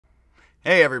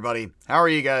Hey everybody, how are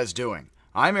you guys doing?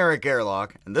 I'm Eric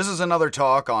Gerlach, and this is another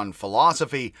talk on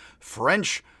philosophy,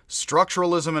 French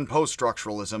structuralism and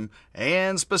post-structuralism,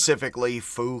 and specifically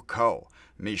Foucault.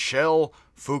 Michel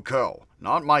Foucault.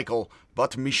 Not Michael,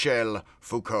 but Michel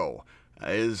Foucault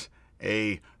is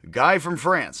a guy from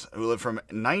France who lived from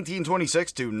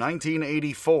 1926 to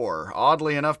 1984.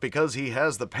 Oddly enough, because he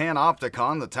has the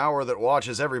panopticon, the tower that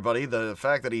watches everybody, the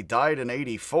fact that he died in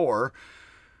 84,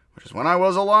 which is when I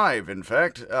was alive, in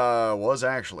fact, was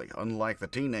actually, unlike the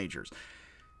teenagers,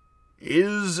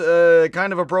 is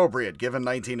kind of appropriate given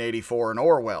 1984 and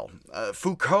Orwell.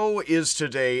 Foucault is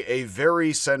today a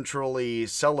very centrally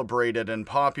celebrated and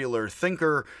popular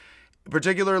thinker,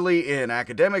 particularly in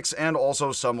academics and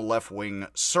also some left-wing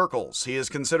circles. He is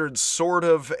considered sort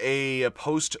of a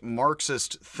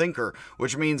post-Marxist thinker,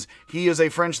 which means he is a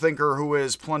French thinker who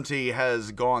has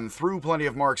gone through plenty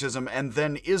of Marxism and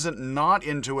then isn't not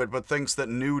into it, but thinks that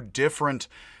new, different,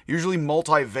 usually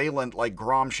multivalent, like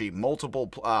Gramsci, multiple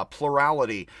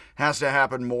plurality has to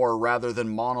happen more rather than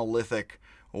monolithic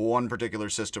one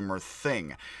particular system or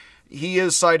thing. He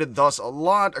is cited thus a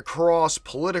lot across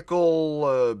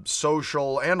political,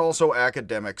 social, and also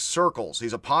academic circles.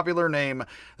 He's a popular name.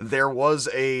 There was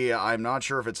I'm not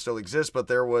sure if it still exists, but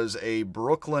there was a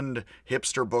Brooklyn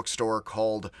hipster bookstore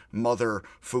called Mother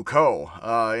Foucault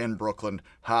in Brooklyn.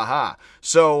 Haha.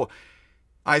 So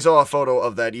I saw a photo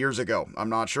of that years ago. I'm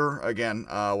not sure, again,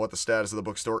 what the status of the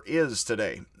bookstore is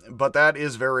today. But that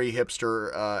is very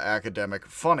hipster, academic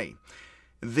funny.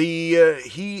 He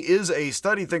is a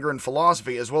studied thinker in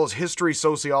philosophy as well as history,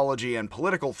 sociology, and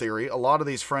political theory. A lot of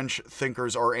these French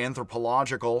thinkers are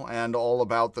anthropological and all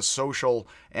about the social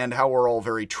and how we're all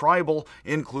very tribal,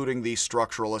 including the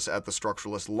structuralists at the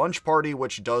Structuralist Lunch Party,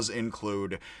 which does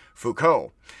include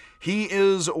Foucault. He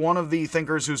is one of the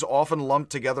thinkers who's often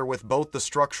lumped together with both the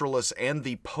structuralists and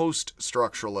the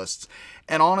post-structuralists.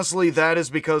 And honestly, that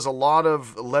is because a lot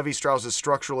of Levi-Strauss's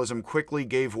structuralism quickly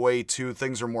gave way to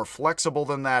things are more flexible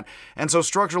than that. And so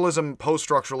structuralism,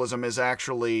 post-structuralism is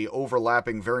actually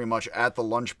overlapping very much at the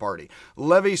lunch party.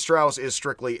 Levi-Strauss is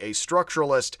strictly a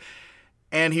structuralist,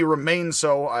 and he remains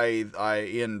so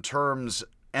in terms.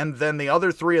 And then the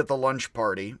other three at the lunch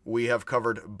party, we have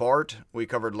covered Barthes, we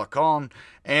covered Lacan,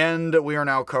 and we are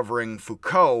now covering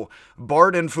Foucault.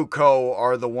 Barthes and Foucault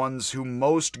are the ones who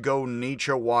most go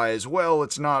Nietzsche-wise. Well,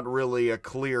 it's not really a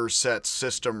clear set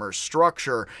system or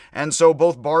structure, and so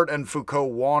both Barthes and Foucault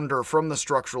wander from the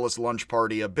structuralist lunch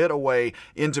party a bit away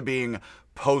into being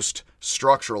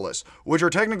post-structuralists, which are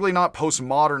technically not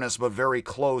postmodernists, but very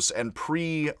close and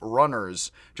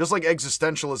pre-runners. Just like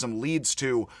existentialism leads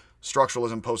to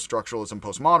structuralism, post-structuralism,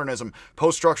 postmodernism.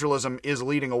 Post-structuralism is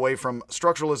leading away from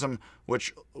structuralism,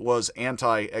 which was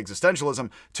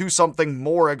anti-existentialism, to something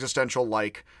more existential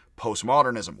like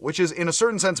postmodernism, which is in a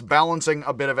certain sense balancing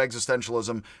a bit of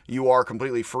existentialism. You are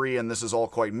completely free and this is all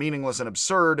quite meaningless and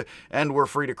absurd, and we're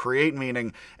free to create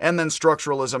meaning. And then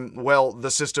structuralism, well, the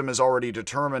system is already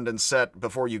determined and set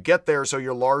before you get there, so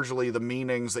you're largely the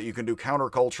meanings that you can do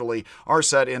counterculturally are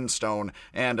set in stone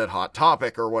and at Hot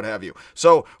Topic or what have you.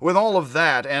 So with all of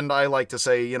that, and I like to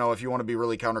say, if you want to be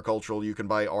really countercultural, you can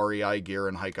buy REI gear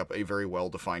and hike up a very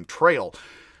well-defined trail.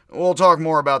 We'll talk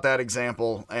more about that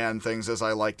example and things, as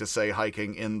I like to say,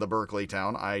 hiking in the Berkeley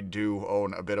town. I do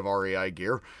own a bit of REI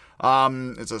gear.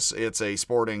 It's a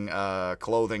sporting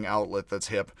clothing outlet that's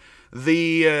hip.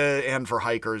 And for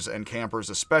hikers and campers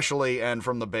especially, and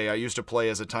from the Bay. I used to play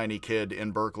as a tiny kid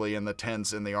in Berkeley in the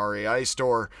tents in the REI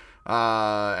store.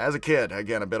 As a kid,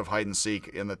 again, a bit of hide and seek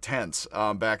in the tents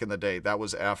back in the day. That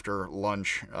was after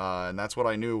lunch, and that's what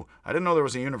I knew. I didn't know there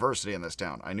was a university in this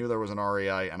town. I knew there was an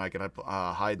REI, and I could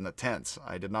hide in the tents.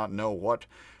 I did not know what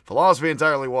philosophy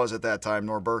entirely was at that time,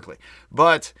 nor Berkeley.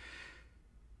 But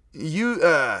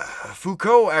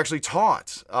Foucault actually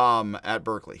taught at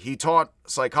Berkeley. He taught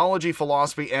psychology,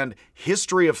 philosophy, and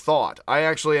history of thought. I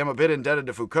actually am a bit indebted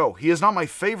to Foucault. He is not my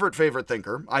favorite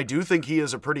thinker. I do think he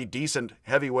is a pretty decent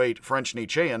heavyweight French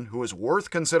Nietzschean who is worth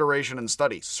consideration and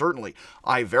study, certainly.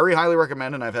 I very highly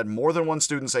recommend, and I've had more than one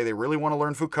student say they really want to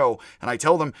learn Foucault, and I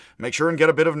tell them, make sure and get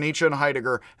a bit of Nietzsche and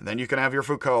Heidegger, and then you can have your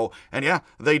Foucault. And yeah,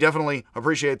 they definitely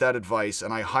appreciate that advice,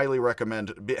 and I highly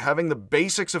recommend having the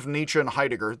basics of Nietzsche and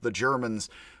Heidegger, the Germans,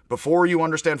 before you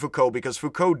understand Foucault, because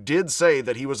Foucault did say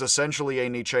that he was essentially a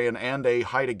Nietzschean and a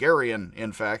Heideggerian.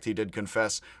 In fact, he did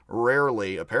confess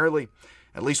rarely, apparently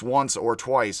at least once or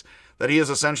twice, that he is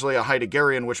essentially a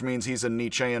Heideggerian, which means he's a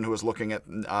Nietzschean who is looking at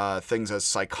things as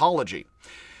psychology.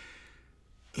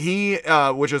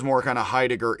 Which is more kind of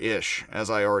Heidegger-ish, as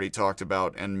I already talked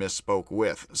about and misspoke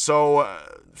with. So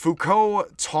Foucault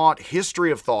taught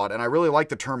history of thought, and I really like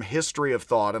the term history of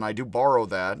thought, and I do borrow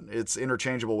that. It's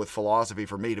interchangeable with philosophy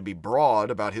for me to be broad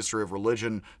about history of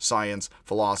religion, science,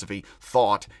 philosophy,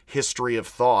 thought, history of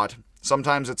thought.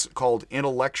 Sometimes it's called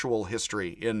intellectual history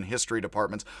in history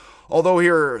departments. Although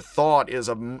here, thought is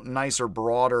a nicer,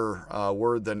 broader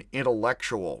word than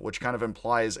intellectual, which kind of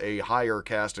implies a higher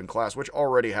caste and class, which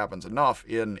already happens enough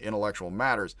in intellectual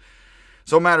matters.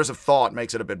 So matters of thought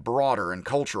makes it a bit broader and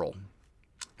cultural,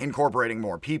 incorporating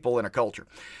more people in a culture.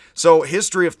 So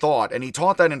history of thought, and he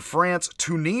taught that in France,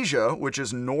 Tunisia, which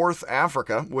is North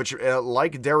Africa, which,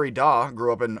 like Derrida,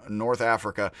 grew up in North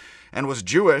Africa and was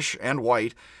Jewish and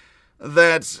white,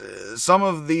 that some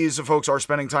of these folks are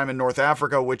spending time in North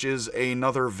Africa, which is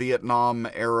another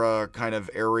Vietnam-era kind of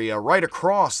area right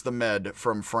across the Med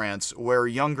from France, where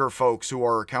younger folks who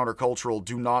are countercultural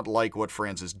do not like what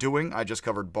France is doing. I just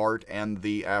covered Bart and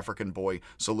the African boy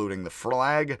saluting the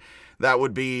flag. That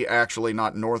would be actually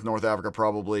not North Africa,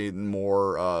 probably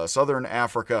more Southern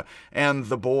Africa, and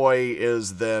the boy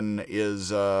is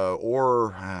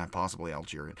possibly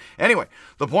Algerian. Anyway,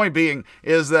 the point being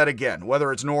is that, again,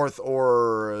 whether it's North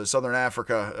or Southern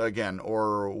Africa, again,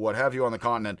 or what have you on the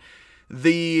continent,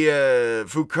 the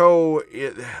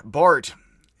Bart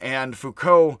and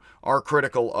Foucault are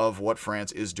critical of what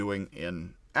France is doing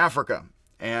in Africa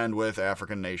and with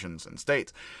African nations and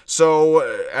states. So,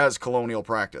 as colonial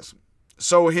practice.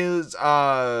 So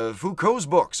Foucault's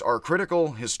books are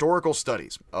critical historical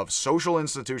studies of social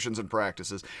institutions and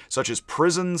practices such as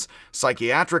prisons,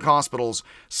 psychiatric hospitals,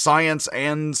 science,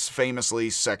 and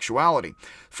famously sexuality.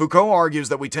 Foucault argues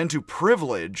that we tend to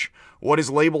privilege what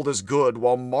is labeled as good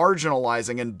while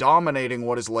marginalizing and dominating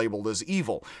what is labeled as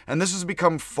evil. And this has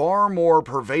become far more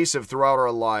pervasive throughout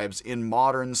our lives in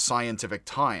modern scientific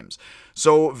times.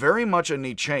 So very much a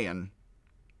Nietzschean,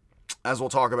 as we'll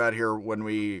talk about here when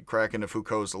we crack into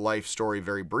Foucault's life story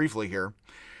very briefly here.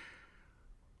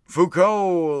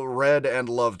 Foucault read and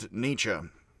loved Nietzsche.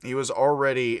 He was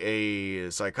already a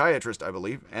psychiatrist, I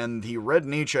believe, and he read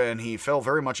Nietzsche and he fell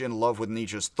very much in love with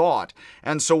Nietzsche's thought.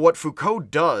 And so what Foucault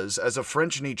does as a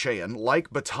French Nietzschean, like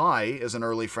Bataille is an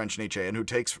early French Nietzschean who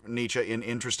takes Nietzsche in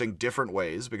interesting different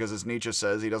ways, because as Nietzsche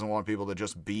says, he doesn't want people to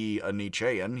just be a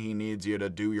Nietzschean. He needs you to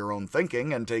do your own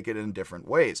thinking and take it in different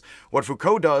ways. What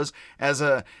Foucault does as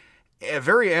a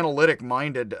very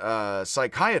analytic-minded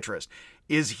psychiatrist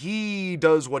is he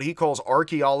does what he calls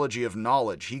archaeology of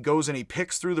knowledge. He goes and he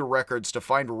picks through the records to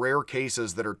find rare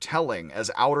cases that are telling as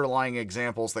outerlying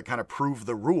examples that kind of prove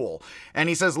the rule. And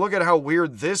he says, look at how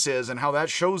weird this is and how that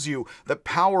shows you that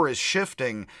power is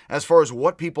shifting as far as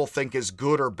what people think is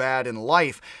good or bad in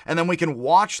life. And then we can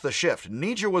watch the shift.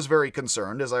 Nietzsche was very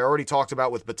concerned, as I already talked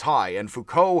about with Bataille, and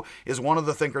Foucault is one of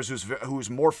the thinkers who's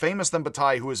more famous than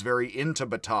Bataille, who is very into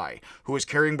Bataille, who is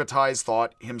carrying Bataille's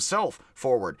thought himself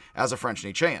forward as a French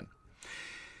Nietzschean.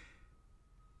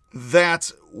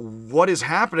 That what is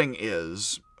happening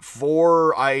is,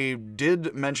 I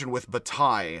did mention with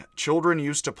Bataille, children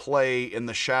used to play in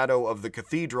the shadow of the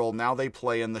cathedral, now they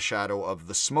play in the shadow of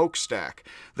the smokestack.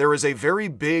 There is a very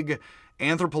big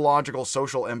anthropological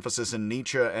social emphasis in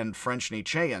Nietzsche and French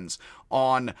Nietzscheans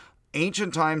on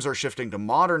ancient times are shifting to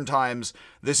modern times.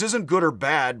 This isn't good or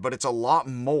bad, but it's a lot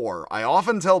more. I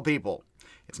often tell people,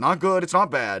 it's not good, it's not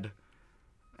bad,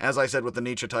 as I said with the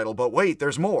Nietzsche title, but wait,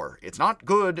 there's more. It's not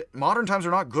good. Modern times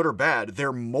are not good or bad.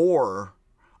 They're more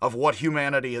of what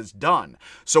humanity has done.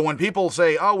 So when people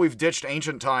say, oh, we've ditched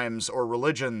ancient times or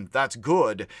religion, that's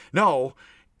good. No,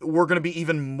 we're going to be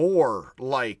even more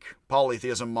like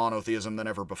polytheism, monotheism than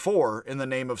ever before in the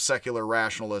name of secular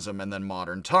rationalism and then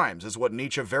modern times, is what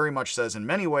Nietzsche very much says in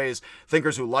many ways.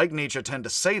 Thinkers who like Nietzsche tend to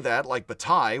say that, like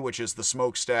Bataille, which is the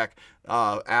smokestack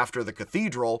after the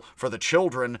cathedral for the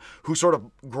children who sort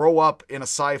of grow up in a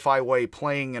sci-fi way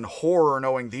playing in horror,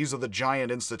 knowing these are the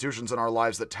giant institutions in our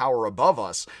lives that tower above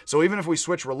us. So even if we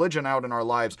switch religion out in our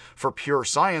lives for pure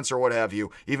science or what have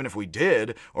you, even if we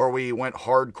did, or we went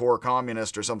hardcore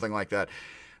communist or something like that,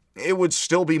 it would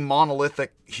still be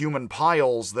monolithic human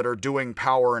piles that are doing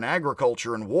power and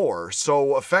agriculture and war.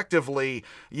 So effectively,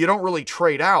 you don't really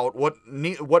trade out.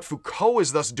 What Foucault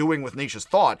is thus doing with Nietzsche's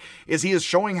thought is he is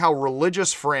showing how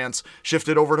religious France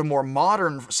shifted over to more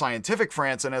modern scientific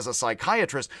France, and as a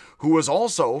psychiatrist who was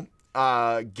also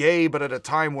gay, but at a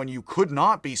time when you could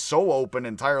not be so open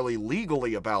entirely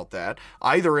legally about that,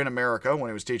 either in America when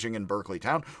he was teaching in Berkeley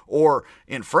Town or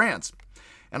in France.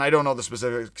 And I don't know the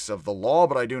specifics of the law,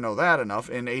 but I do know that enough.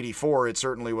 In '84, it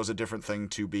certainly was a different thing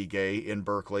to be gay in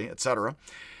Berkeley, etc.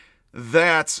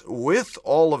 that with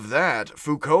all of that,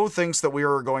 Foucault thinks that we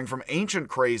are going from ancient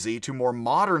crazy to more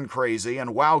modern crazy,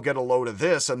 and wow, get a load of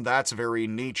this, and that's very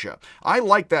Nietzsche. I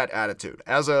like that attitude.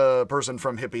 As a person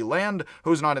from hippie land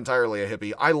who's not entirely a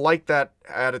hippie, I like that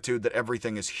attitude that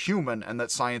everything is human and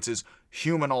that science is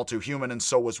human, all too human, and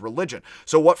so was religion.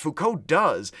 So what Foucault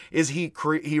does is he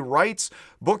writes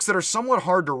books that are somewhat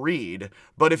hard to read,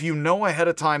 but if you know ahead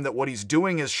of time that what he's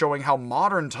doing is showing how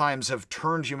modern times have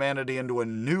turned humanity into a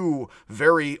new,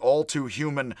 very all too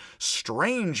human,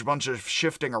 strange bunch of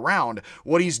shifting around,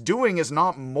 what he's doing is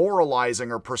not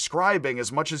moralizing or prescribing as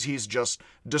much as he's just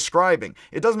describing.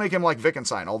 It does make him like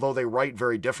Wittgenstein, although they write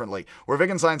very differently, where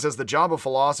Wittgenstein says the job of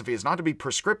philosophy is not to be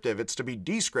prescriptive, it's to be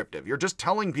descriptive. You're just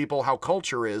telling people how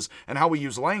culture is and how we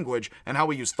use language and how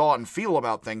we use thought and feel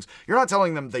about things. You're not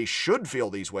telling them they should feel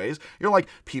these ways. You're like,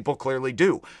 people clearly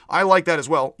do. I like that as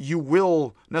well. You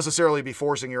will necessarily be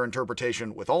forcing your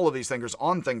interpretation with all of these thinkers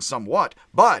on things somewhat,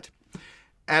 but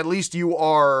at least you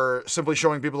are simply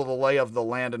showing people the lay of the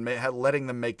land and letting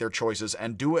them make their choices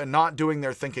and not doing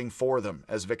their thinking for them,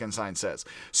 as Wittgenstein says.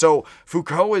 So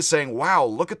Foucault is saying, wow,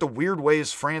 look at the weird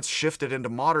ways France shifted into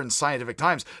modern scientific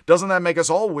times. Doesn't that make us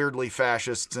all weirdly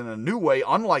fascists in a new way,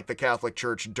 unlike the Catholic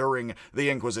Church during the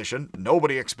Inquisition?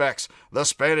 Nobody expects the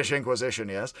Spanish Inquisition,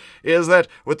 yes, is that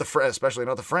with the especially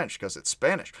not the French, because it's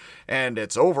Spanish, and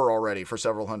it's over already for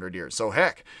several hundred years. So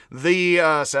heck,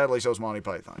 sadly so's Monty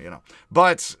Python, you know.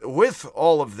 But with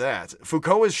all of that,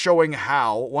 Foucault is showing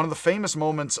how one of the famous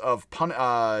moments of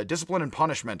discipline and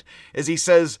punishment is he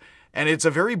says, and it's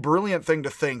a very brilliant thing to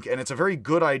think, and it's a very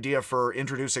good idea for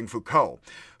introducing Foucault.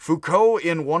 Foucault,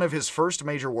 in one of his first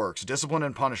major works, Discipline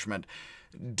and Punishment,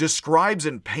 describes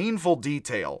in painful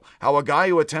detail how a guy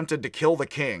who attempted to kill the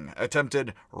king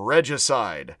attempted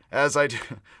regicide. As I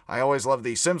always love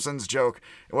the Simpsons joke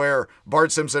where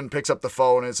Bart Simpson picks up the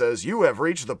phone and says, "You have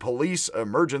reached the police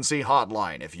emergency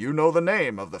hotline. If you know the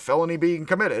name of the felony being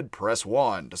committed, press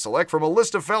 1. To select from a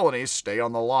list of felonies, stay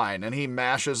on the line." And he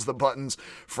mashes the buttons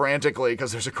frantically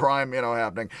because there's a crime,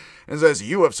 happening, and says,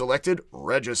 "You have selected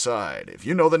regicide. If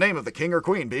you know the name of the king or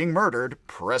queen being murdered,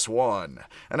 press 1.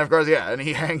 And of course, and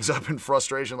he hangs up in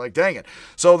frustration like, dang it.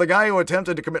 So the guy who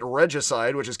attempted to commit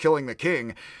regicide, which is killing the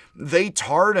king, they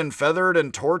tarred and feathered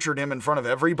and tortured him in front of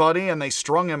everybody, and they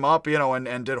strung him up,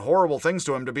 and did horrible things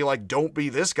to him to be like, don't be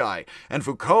this guy. And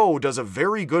Foucault does a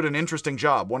very good and interesting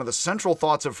job. One of the central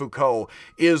thoughts of Foucault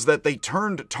is that they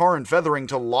turned tar and feathering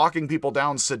to locking people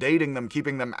down, sedating them,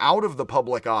 keeping them out of the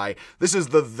public eye. This is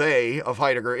the they of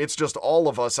Heidegger. It's just all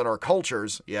of us and our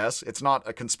cultures. Yes, it's not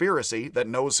a conspiracy that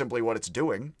knows simply what it's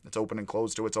doing. It's open and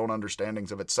closed to its own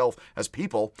understandings of itself as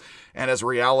people and as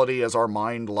reality, as our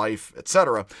mind, life,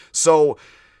 etc. So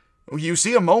you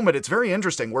see a moment, it's very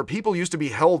interesting, where people used to be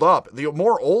held up. The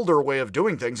more older way of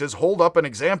doing things is hold up an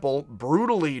example,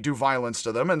 brutally do violence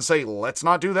to them, and say, let's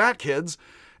not do that, kids.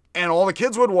 And all the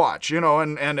kids would watch,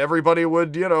 and everybody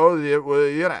would,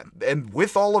 and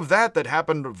with all of that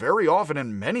happened very often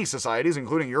in many societies,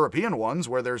 including European ones,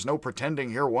 where there's no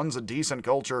pretending here one's a decent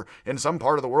culture in some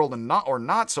part of the world and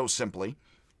not so simply,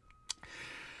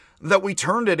 that we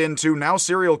turned it into now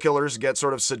serial killers get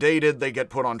sort of sedated, they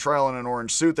get put on trial in an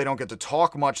orange suit, they don't get to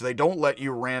talk much, they don't let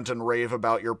you rant and rave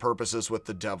about your purposes with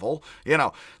the devil,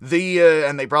 and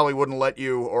they probably wouldn't let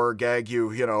you or gag you,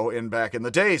 in back in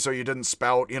the day, so you didn't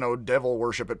spout, devil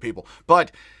worship at people.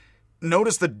 But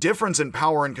notice the difference in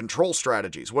power and control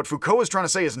strategies. What Foucault is trying to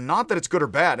say is not that it's good or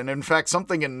bad, and in fact,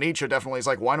 something in Nietzsche definitely is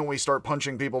like, why don't we start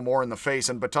punching people more in the face?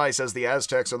 And Bataille says the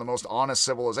Aztecs are the most honest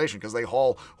civilization because they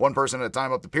haul one person at a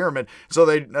time up the pyramid, so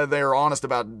they are honest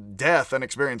about death and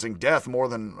experiencing death more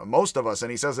than most of us, and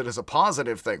he says it is a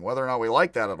positive thing, whether or not we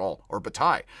like that at all, or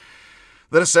Bataille.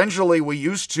 That essentially we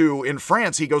used to, in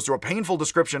France, he goes through a painful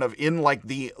description of in like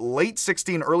the late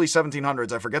 1600s, early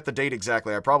 1700s, I forget the date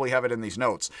exactly, I probably have it in these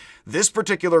notes. This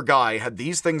particular guy had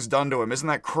these things done to him, isn't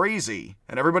that crazy?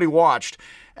 And everybody watched,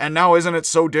 and now isn't it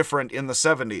so different in the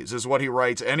 70s, is what he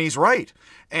writes, and he's right.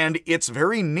 And it's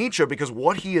very Nietzsche because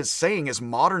what he is saying is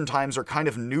modern times are kind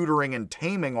of neutering and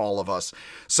taming all of us,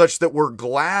 such that we're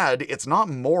glad it's not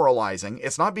moralizing,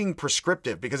 it's not being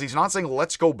prescriptive, because he's not saying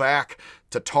let's go back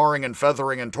to tarring and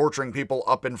feathering and torturing people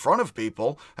up in front of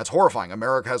people. That's horrifying.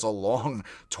 America has a long,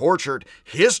 tortured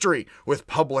history with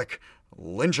public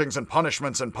lynchings and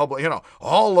punishments and public,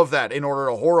 all of that in order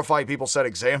to horrify people, set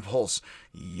examples.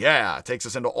 Yeah, it takes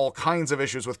us into all kinds of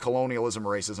issues with colonialism,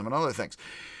 racism, and other things.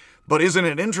 But isn't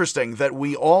it interesting that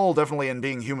we all, definitely in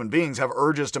being human beings, have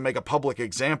urges to make a public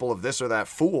example of this or that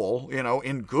fool,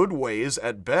 in good ways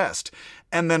at best.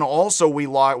 And then also we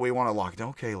want to lock,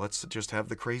 okay, let's just have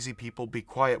the crazy people be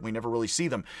quiet. We never really see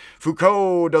them.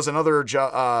 Foucault does another,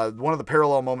 one of the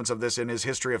parallel moments of this in his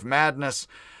History of Madness.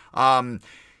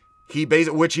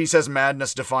 Which he says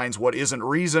madness defines what isn't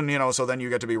reason, so then you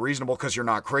get to be reasonable because you're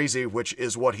not crazy, which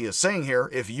is what he is saying here.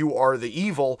 If you are the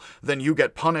evil, then you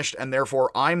get punished, and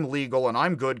therefore I'm legal and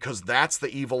I'm good because that's the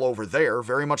evil over there.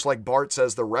 Very much like Barth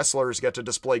says the wrestlers get to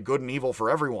display good and evil for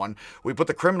everyone. We put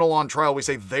the criminal on trial, we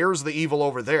say there's the evil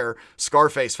over there.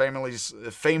 Scarface,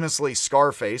 famously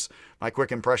Scarface, my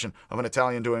quick impression of an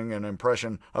Italian doing an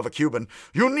impression of a Cuban.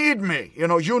 You need me,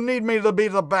 you need me to be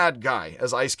the bad guy,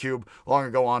 as Ice Cube long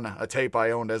ago on a tape I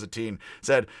owned as a teen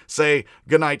said, say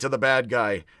goodnight to the bad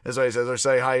guy, as he says, or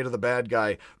say hi to the bad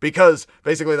guy, because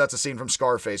basically that's a scene from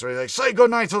Scarface where he's like, say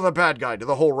goodnight to the bad guy to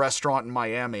the whole restaurant in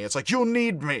Miami. It's like, you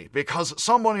need me because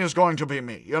someone is going to be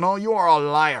me, you are all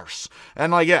liars.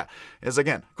 And is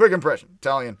again, quick impression,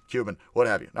 Italian, Cuban, what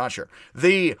have you, not sure.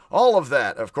 All of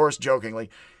that, of course,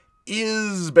 jokingly,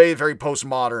 is very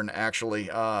postmodern, actually,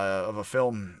 of a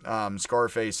film,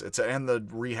 Scarface. And the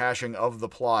rehashing of the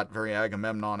plot, very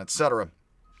Agamemnon, etc.,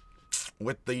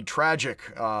 with the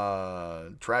tragic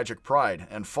pride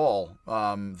and fall,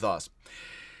 thus.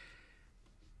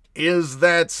 Is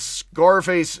that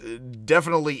Scarface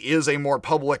definitely is a more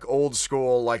public, old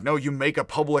school, no, you make a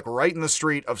public right in the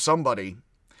street of somebody.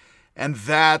 And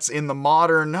that's in the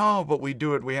modern, no, but we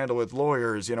handle it with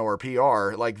lawyers, or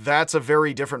PR. That's a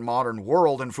very different modern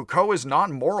world. And Foucault is not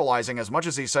moralizing as much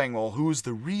as he's saying, well, who's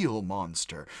the real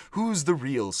monster? Who's the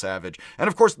real savage? And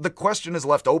of course, the question is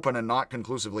left open and not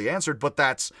conclusively answered, but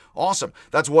that's awesome.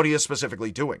 That's what he is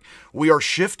specifically doing. We are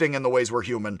shifting in the ways we're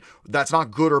human. That's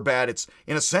not good or bad. It's,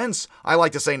 in a sense, I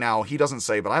like to say now, he doesn't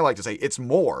say, but I like to say it's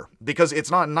more, because it's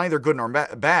not neither good nor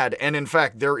bad. And in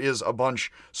fact, there is a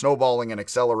bunch snowballing and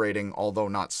accelerating, although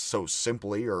not so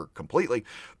simply or completely.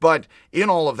 But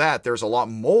in all of that, there's a lot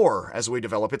more as we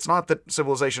develop. It's not that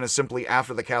civilization is simply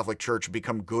after the Catholic Church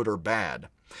become good or bad.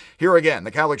 Here again,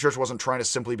 the Catholic Church wasn't trying to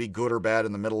simply be good or bad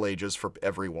in the Middle Ages for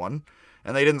everyone.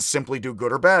 And they didn't simply do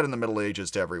good or bad in the Middle Ages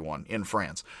to everyone in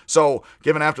France. So,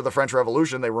 given after the French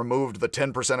Revolution, they removed the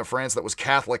 10% of France that was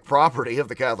Catholic property of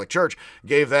the Catholic Church,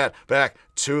 gave that back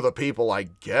to the people, I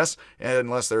guess,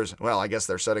 unless there's, I guess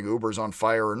they're setting Ubers on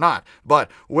fire or not.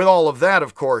 But with all of that,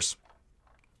 of course,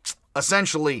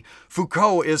 essentially,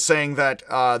 Foucault is saying that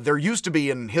there used to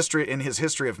be in his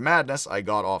History of Madness, I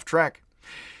got off track,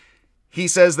 he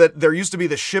says that there used to be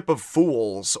the Ship of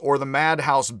Fools, or the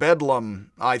Madhouse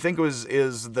Bedlam. I think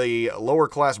is the lower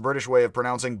class British way of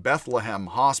pronouncing Bethlehem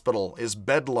Hospital is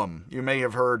Bedlam. You may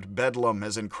have heard Bedlam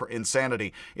as in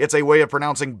insanity. It's a way of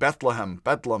pronouncing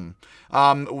Bedlam,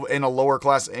 in a lower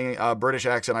class British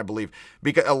accent, I believe.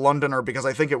 A Londoner, because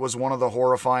I think it was one of the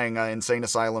horrifying insane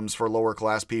asylums for lower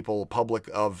class people, public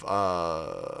of,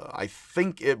 I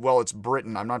think it's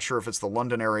Britain. I'm not sure if it's the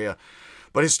London area.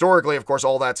 But historically, of course,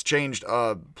 all that's changed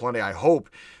plenty, I hope,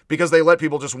 because they let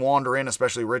people just wander in,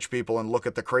 especially rich people, and look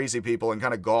at the crazy people and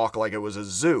kind of gawk like it was a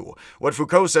zoo. What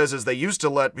Foucault says is they used to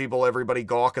let everybody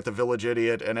gawk at the village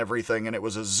idiot and everything, and it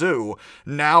was a zoo.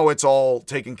 Now it's all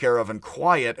taken care of and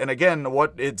quiet. And again,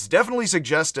 what it's definitely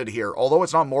suggested here, although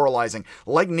it's not moralizing,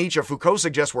 like Nietzsche, Foucault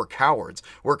suggests we're cowards.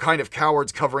 We're kind of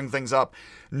cowards covering things up.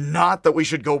 Not that we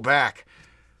should go back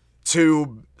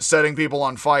to setting people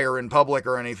on fire in public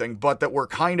or anything, but that we're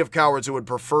kind of cowards who would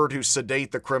prefer to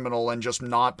sedate the criminal and just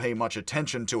not pay much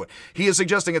attention to it. He is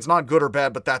suggesting it's not good or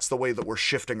bad, but that's the way that we're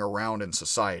shifting around in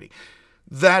society.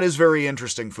 That is very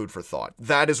interesting food for thought.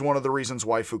 That is one of the reasons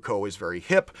why Foucault is very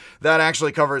hip. That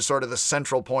actually covers sort of the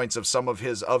central points of some of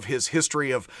his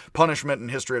history of punishment and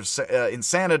history of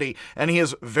insanity, and he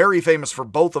is very famous for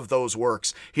both of those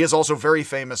works. He is also very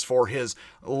famous for his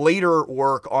later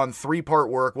work on three-part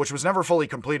work, which was never fully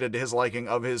completed to his liking,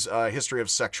 of his history of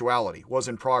sexuality. Was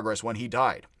in progress when he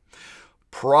died.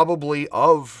 Probably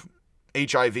of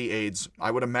HIV/AIDS,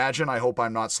 I would imagine. I hope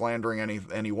I'm not slandering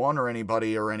anyone or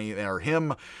anybody or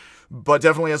him, but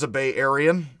definitely as a Bay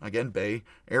Aryan, again, Bay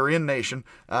Aryan nation,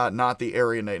 not the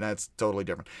Aryan nation, that's totally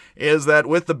different, is that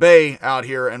with the Bay out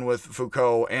here and with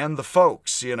Foucault and the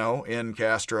folks, in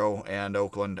Castro and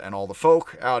Oakland and all the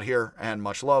folk out here, and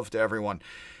much love to everyone.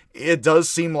 It does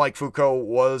seem like Foucault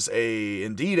was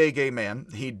indeed a gay man.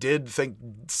 He did think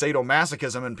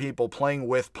sadomasochism and people playing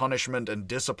with punishment and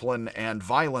discipline and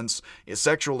violence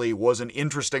sexually was an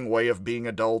interesting way of being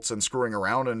adults and screwing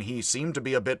around, and he seemed to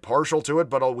be a bit partial to it,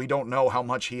 but we don't know how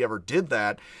much he ever did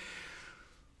that.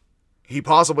 He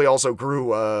possibly also grew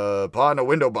pot in a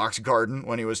window box garden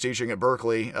when he was teaching at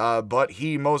Berkeley, but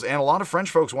and a lot of French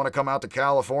folks want to come out to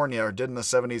California, or did in the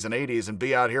 70s and 80s, and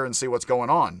be out here and see what's going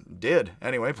on. Did,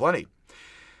 anyway, plenty.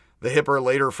 The hipper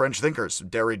later French thinkers,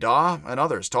 Derrida and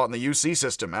others, taught in the UC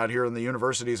system out here in the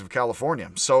universities of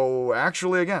California. So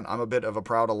actually, again, I'm a bit of a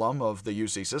proud alum of the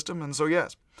UC system, and so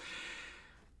yes.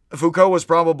 Foucault was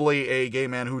probably a gay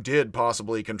man who did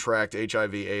possibly contract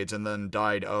HIV/AIDS and then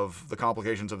died of the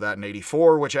complications of that in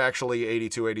 84, which actually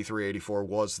 82, 83, 84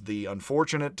 was the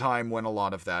unfortunate time when a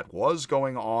lot of that was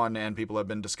going on, and people have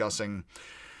been discussing,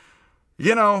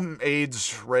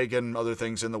 AIDS, Reagan, other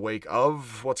things in the wake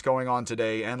of what's going on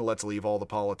today, and let's leave all the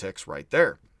politics right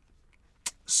there.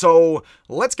 So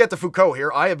let's get to Foucault here.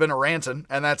 I have been ranting,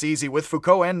 and that's easy, with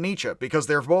Foucault and Nietzsche, because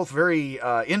they're both very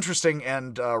interesting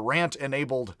and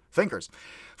rant-enabled thinkers.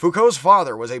 Foucault's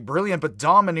father was a brilliant but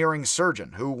domineering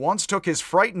surgeon who once took his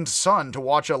frightened son to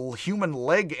watch a human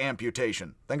leg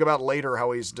amputation. Think about later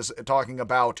how he's talking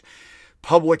about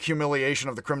public humiliation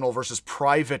of the criminal versus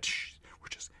private,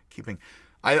 which is keeping...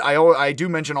 I do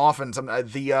mention often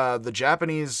the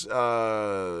Japanese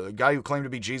guy who claimed to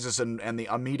be Jesus and the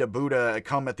Amida Buddha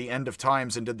come at the end of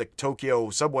times and did the Tokyo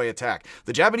subway attack.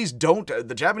 The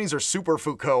Japanese are super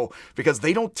Foucault because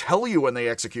they don't tell you when they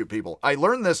execute people. I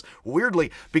learned this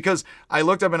weirdly because I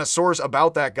looked up in a source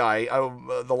about that guy.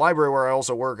 The library where I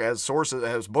also work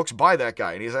has books by that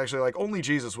guy, and he's actually like, only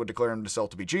Jesus would declare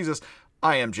himself to be Jesus.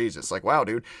 I am Jesus. Like, wow,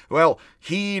 dude. Well,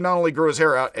 he not only grew his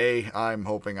hair out, I'm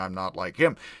hoping I'm not like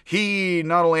him. He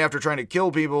not only, after trying to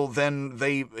kill people, then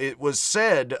it was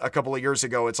said a couple of years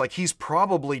ago, it's like, he's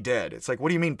probably dead. It's like, what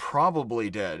do you mean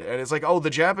probably dead? And it's like, oh, the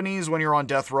Japanese, when you're on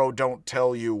death row, don't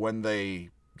tell you when they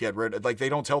get rid, like, they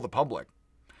don't tell the public.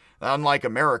 Unlike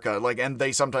America, and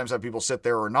they sometimes have people sit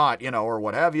there or not, or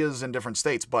what have you, in different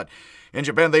states. But in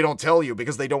Japan, they don't tell you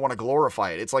because they don't want to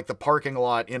glorify it. It's like the parking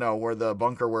lot, where the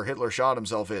bunker where Hitler shot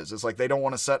himself is. It's like they don't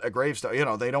want to set a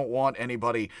gravestone. They don't want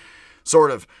anybody sort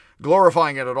of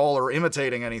glorifying it at all or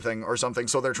imitating anything or something.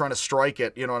 So they're trying to strike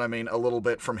it, a little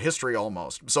bit from history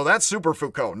almost. So that's super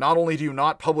Foucault. Not only do you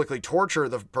not publicly torture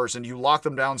the person, you lock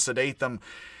them down, sedate them,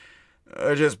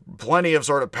 just plenty of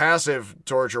sort of passive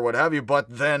torture, what have you, but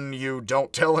then you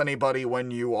don't tell anybody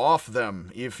when you off them,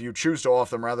 if you choose to off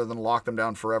them, rather than lock them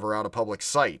down forever out of public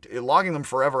sight. Locking them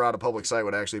forever out of public sight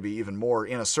would actually be even more,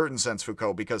 in a certain sense,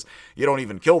 Foucault, because you don't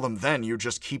even kill them then, you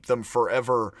just keep them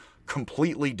forever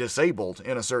completely disabled,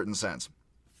 in a certain sense.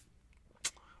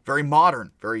 Very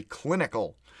modern, very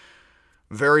clinical,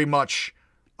 very much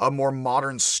a more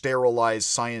modern, sterilized,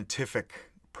 scientific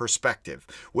perspective,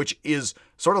 which is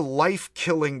sort of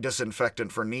life-killing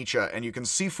disinfectant for Nietzsche. And you can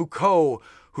see Foucault,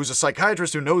 who's a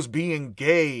psychiatrist who knows being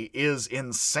gay is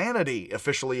insanity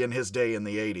officially in his day in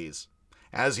the 80s,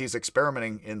 as he's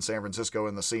experimenting in San Francisco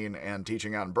in the scene and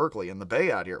teaching out in Berkeley in the Bay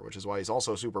out here, which is why he's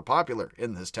also super popular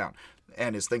in this town,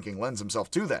 and his thinking lends himself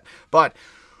to that. But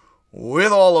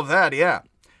with all of that, yeah,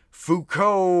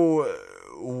 Foucault,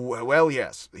 well,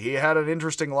 yes, he had an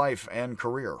interesting life and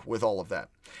career with all of that.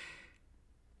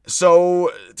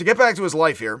 So, to get back to his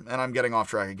life here, and I'm getting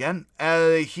off track again,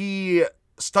 he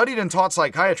studied and taught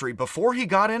psychiatry before he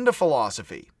got into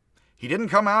philosophy. He didn't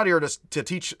come out here to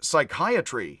teach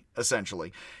psychiatry,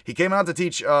 essentially. He came out to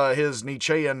teach his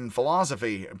Nietzschean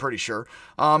philosophy, I'm pretty sure.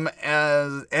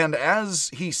 As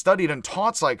he studied and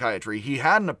taught psychiatry, he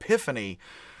had an epiphany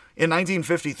in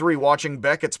 1953 watching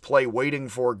Beckett's play Waiting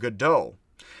for Godot.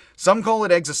 Some call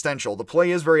it existential. The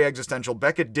play is very existential.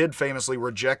 Beckett did famously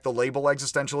reject the label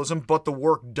existentialism, but the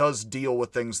work does deal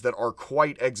with things that are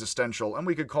quite existential, and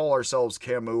we could call ourselves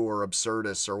Camus or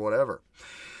absurdists or whatever.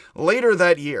 Later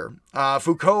that year,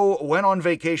 Foucault went on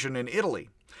vacation in Italy,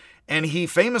 and he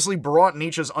famously brought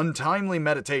Nietzsche's Untimely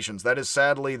Meditations. That is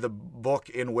sadly the book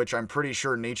in which I'm pretty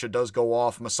sure Nietzsche does go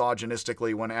off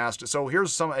misogynistically when asked. So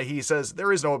here's he says,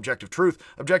 there is no objective truth.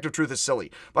 Objective truth is silly.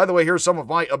 By the way, here's some of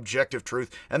my objective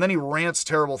truth. And then he rants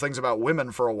terrible things about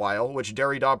women for a while, which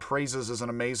Derrida praises as an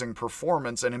amazing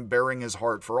performance and him bearing his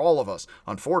heart for all of us,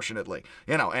 unfortunately.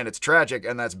 And it's tragic,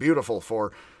 and that's beautiful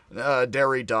for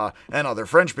Derrida and other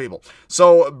French people.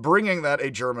 So bringing that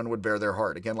a German would bear their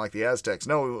heart, again like the Aztecs.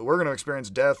 No, we're going to experience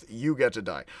death, you get to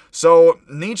die. So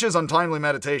Nietzsche's Untimely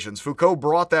Meditations, Foucault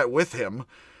brought that with him,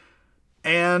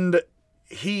 and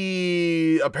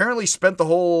he apparently spent the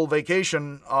whole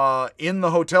vacation in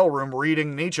the hotel room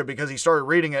reading Nietzsche because he started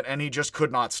reading it and he just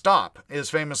could not stop, is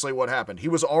famously what happened. He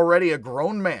was already a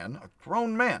grown man,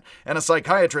 and a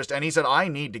psychiatrist, and he said, I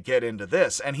need to get into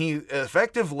this. And he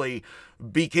effectively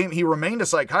he remained a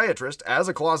psychiatrist as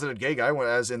a closeted gay guy,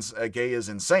 gay is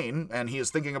insane, and he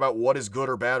is thinking about what is good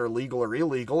or bad or legal or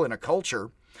illegal in a culture.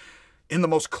 in the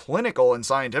most clinical and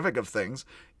scientific of things,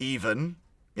 even,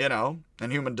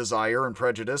 and human desire and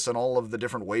prejudice and all of the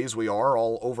different ways we are,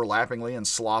 all overlappingly and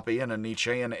sloppy in a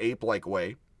Nietzschean ape-like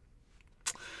way.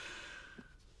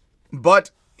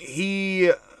 But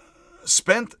he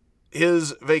spent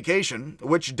his vacation,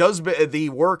 which does the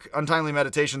work Untimely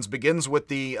Meditations begins with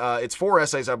the it's 4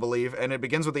 essays, I believe, and it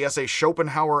begins with the essay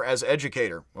Schopenhauer as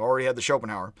Educator. We already had the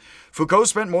Schopenhauer. Foucault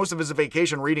spent most of his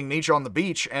vacation reading Nietzsche on the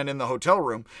beach and in the hotel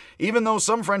room, even though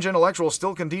some French intellectuals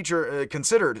still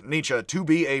considered Nietzsche to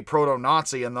be a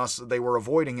proto-Nazi, and thus they were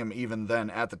avoiding him even then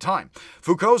at the time.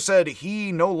 Foucault said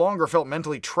he no longer felt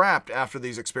mentally trapped after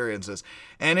these experiences,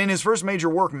 and in his first major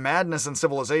work, Madness and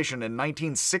Civilization, in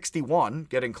 1961,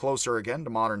 getting closer again to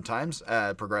modern times,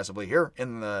 progressively here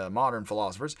in the modern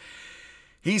philosophers,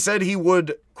 he said he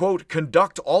would, quote,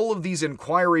 conduct all of these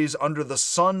inquiries under the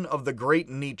sun of the great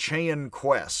Nietzschean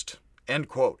quest, end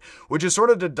quote, which is sort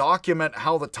of to document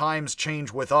how the times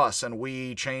change with us and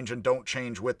we change and don't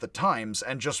change with the times,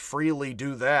 and just freely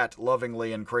do that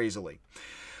lovingly and crazily.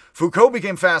 Foucault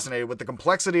became fascinated with the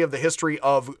complexity of the history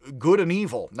of good and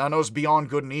evil. Now, notice Beyond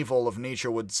Good and Evil of Nietzsche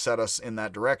would set us in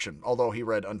that direction, although he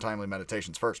read Untimely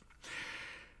Meditations first.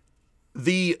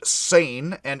 The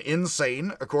sane and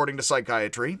insane, according to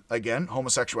psychiatry, again,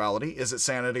 homosexuality, is it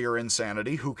sanity or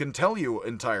insanity? Who can tell you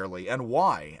entirely, and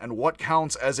why, and what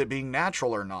counts as it being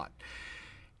natural or not?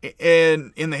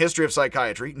 In the history of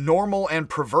psychiatry, normal and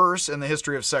perverse in the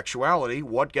history of sexuality.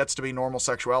 What gets to be normal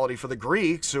sexuality for the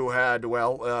Greeks, who had,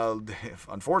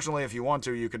 unfortunately, if you want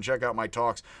to, you can check out my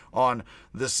talks on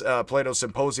this Plato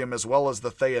Symposium, as well as the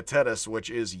Theaetetus,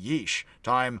 which is yeesh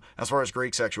time as far as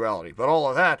Greek sexuality. But all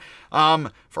of that,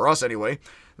 for us anyway,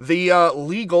 the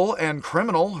legal and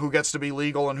criminal, who gets to be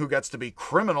legal and who gets to be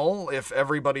criminal, if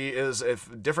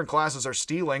different classes are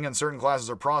stealing and certain classes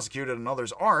are prosecuted and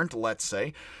others aren't, let's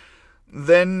say,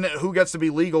 then who gets to be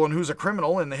legal and who's a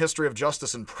criminal in the history of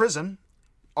justice and prison,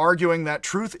 arguing that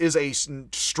truth is a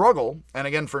struggle. And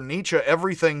again, for Nietzsche,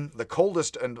 everything, the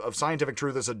coldest of scientific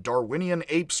truth, is a Darwinian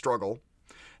ape struggle,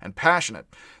 and passionate,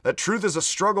 that truth is a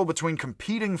struggle between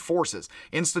competing forces,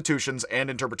 institutions, and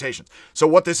interpretations. So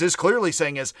what this is clearly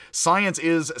saying is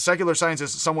secular science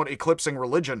is somewhat eclipsing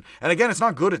religion. And again, it's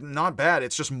not good, not bad,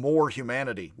 it's just more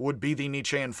humanity, would be the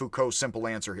Nietzschean Foucault simple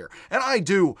answer here. And I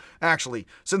do, actually,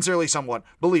 sincerely somewhat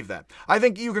believe that. I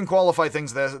think you can qualify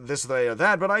things this way or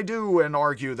that, but I do and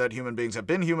argue that human beings have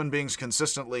been human beings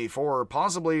consistently for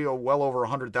possibly well over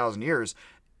 100,000 years,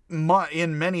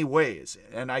 in many ways,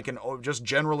 and I can just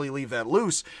generally leave that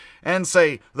loose and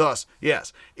say, thus,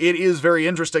 yes, it is very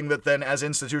interesting that then as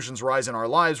institutions rise in our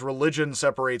lives, religion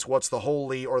separates what's the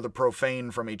holy or the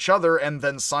profane from each other, and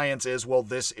then science is, well,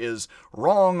 this is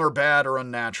wrong or bad or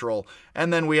unnatural,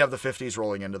 and then we have the 50s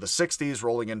rolling into the 60s,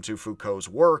 rolling into Foucault's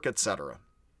work, etc.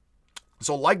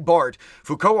 So like Barth,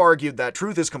 Foucault argued that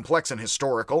truth is complex and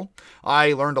historical.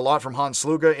 I learned a lot from Hans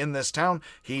Sluga in this town.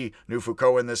 He knew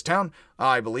Foucault in this town.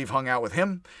 I believe hung out with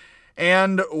him.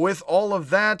 And with all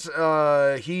of that,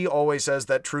 he always says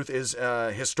that truth is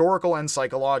historical and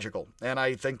psychological. And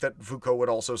I think that Foucault would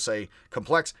also say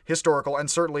complex, historical, and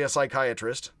certainly a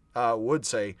psychiatrist would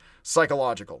say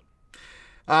psychological.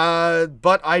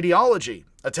 But ideology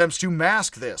attempts to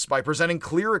mask this by presenting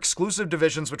clear exclusive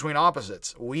divisions between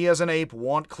opposites. We as an ape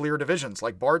want clear divisions,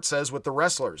 like Barth says with the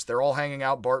wrestlers. They're all hanging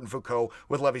out, Barth and Foucault,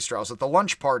 with Levi-Strauss at the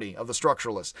lunch party of the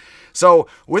structuralists. So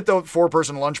with the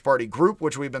 4-person lunch party group,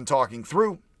 which we've been talking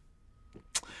through,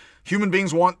 human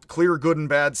beings want clear good and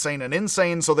bad, sane and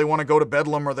insane, so they want to go to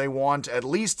Bedlam, or they want at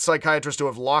least psychiatrists to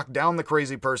have locked down the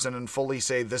crazy person and fully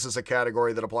say this is a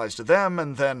category that applies to them,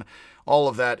 and then all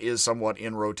of that is somewhat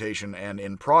in rotation and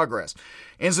in progress.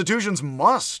 Institutions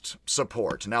must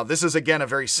support. Now, this is, again, a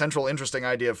very central, interesting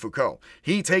idea of Foucault.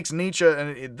 He takes Nietzsche,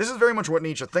 and this is very much what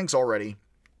Nietzsche thinks already,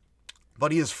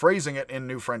 but he is phrasing it in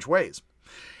new French ways.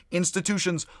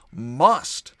 Institutions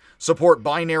must support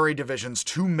binary divisions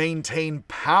to maintain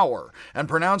power and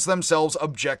pronounce themselves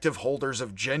objective holders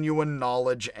of genuine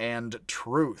knowledge and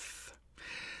truth.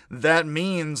 That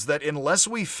means that unless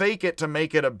we fake it to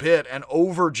make it a bit and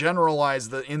overgeneralize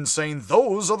the insane,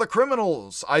 those are the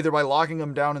criminals, either by locking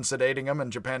them down and sedating them,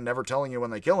 and Japan never telling you when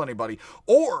they kill anybody,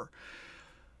 or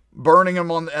burning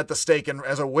them at the stake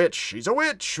as a witch. She's a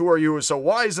witch. Who are you so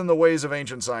wise in the ways of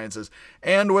ancient sciences?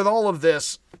 And with all of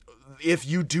this, if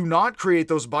you do not create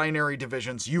those binary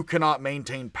divisions, you cannot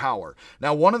maintain power.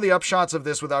 Now, one of the upshots of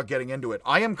this, without getting into it,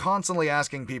 I am constantly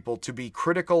asking people to be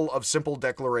critical of simple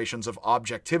declarations of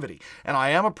objectivity. And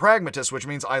I am a pragmatist, which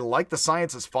means I like the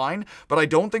science is fine, but I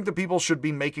don't think that people should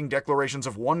be making declarations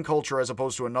of one culture as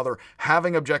opposed to another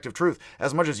having objective truth.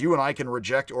 As much as you and I can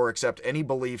reject or accept any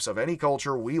beliefs of any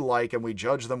culture we like and we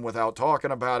judge them without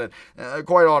talking about it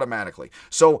quite automatically.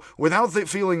 So without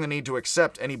feeling the need to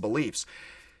accept any beliefs,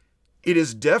 it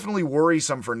is definitely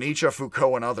worrisome for Nietzsche,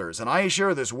 Foucault, and others, and I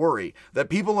share this worry, that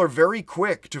people are very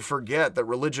quick to forget that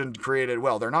religion created,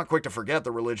 well, they're not quick to forget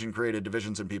that religion created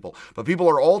divisions in people, but people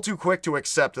are all too quick to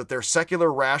accept that they're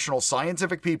secular, rational,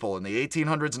 scientific people in the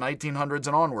 1800s, 1900s,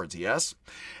 and onwards, yes?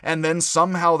 And then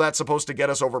somehow that's supposed to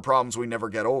get us over problems we never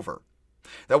get over.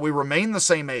 That we remain the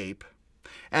same ape,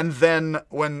 and then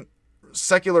when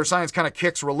secular science kind of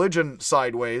kicks religion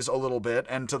sideways a little bit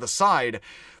and to the side,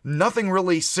 nothing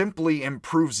really simply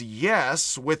improves,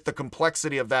 yes, with the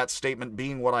complexity of that statement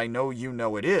being what I know you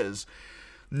know it is.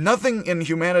 Nothing in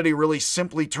humanity really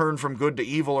simply turned from good to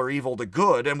evil or evil to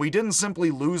good, and we didn't simply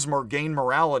lose or gain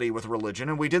morality with religion,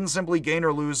 and we didn't simply gain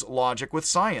or lose logic with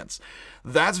science.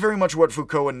 That's very much what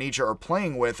Foucault and Nietzsche are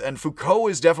playing with, and Foucault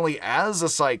is definitely, as a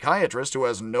psychiatrist who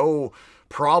has no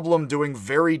problem doing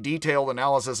very detailed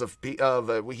analysis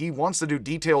he wants to do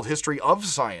detailed history of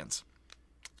science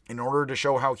in order to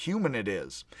show how human it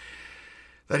is.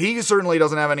 That he certainly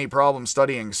doesn't have any problem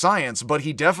studying science, but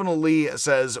he definitely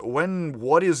says when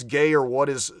what is gay or what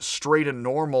is straight and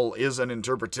normal is an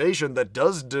interpretation that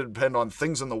does depend on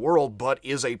things in the world, but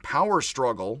is a power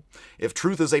struggle. If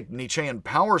truth is a Nietzschean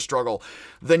power struggle,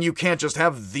 then you can't just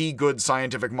have the good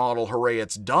scientific model, hooray,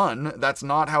 it's done. That's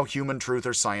not how human truth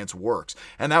or science works.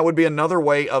 And that would be another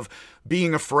way of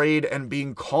being afraid and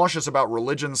being cautious about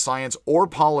religion, science, or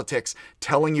politics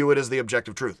telling you it is the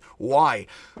objective truth. Why?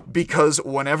 Because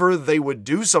whenever they would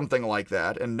do something like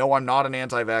that, and no, I'm not an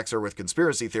anti-vaxxer with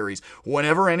conspiracy theories,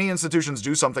 whenever any institutions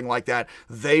do something like that,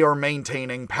 they are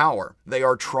maintaining power. They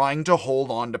are trying to hold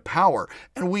on to power.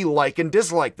 And we like and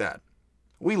dislike that.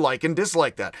 We like and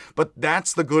dislike that. But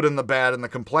that's the good and the bad and the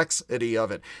complexity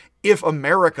of it. If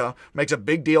America makes a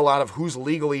big deal out of who's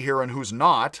legally here and who's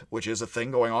not, which is a thing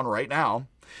going on right now,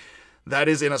 that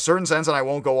is in a certain sense, and I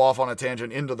won't go off on a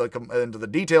tangent into the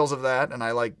details of that, and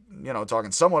I like,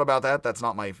 talking somewhat about that. That's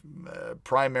not my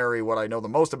primary, what I know the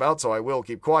most about, so I will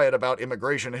keep quiet about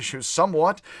immigration issues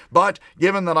somewhat, but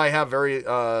given that I have very,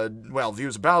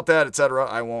 views about that, etc.,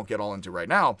 I won't get all into right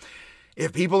now.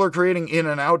 If people are creating in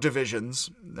and out divisions,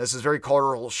 this is very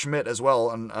Carl Schmitt as well,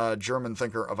 a German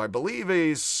thinker of, I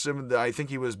think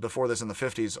he was before this in the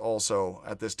 50s also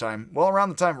at this time, well, around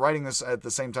the time writing this at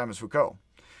the same time as Foucault.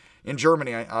 In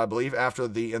Germany, I believe,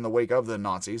 in the wake of the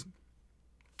Nazis.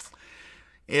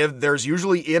 If there's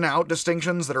usually in-out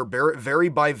distinctions that are very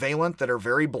bivalent, that are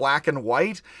very black and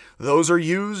white, those are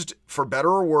used, for better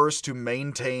or worse, to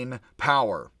maintain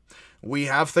power. We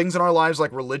have things in our lives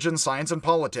like religion, science, and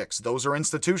politics. Those are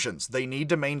institutions. They need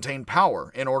to maintain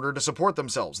power in order to support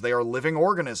themselves. They are living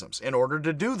organisms. In order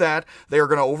to do that, they are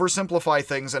going to oversimplify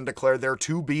things and declare there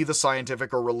to be the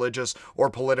scientific or religious or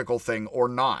political thing or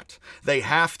not. They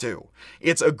have to.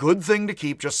 It's a good thing to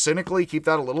keep. Just cynically keep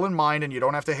that a little in mind, and you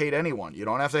don't have to hate anyone. You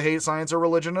don't have to hate science or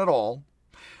religion at all.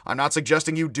 I'm not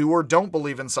suggesting you do or don't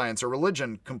believe in science or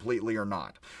religion completely or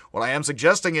not. What I am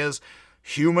suggesting is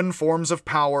human forms of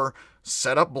power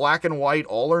set up black and white,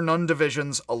 all or none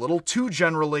divisions a little too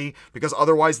generally, because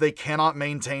otherwise they cannot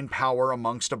maintain power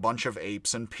amongst a bunch of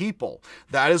apes and people.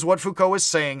 That is what Foucault is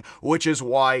saying, which is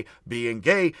why being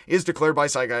gay is declared by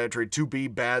psychiatry to be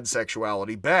bad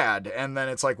sexuality, bad. And then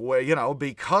it's like, well,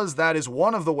 because that is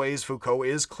one of the ways Foucault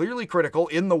is clearly critical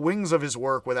in the wings of his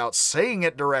work without saying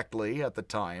it directly at the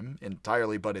time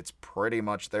entirely, but it's pretty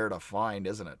much there to find,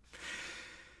 isn't it?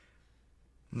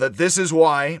 That this is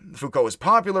why Foucault is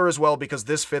popular as well, because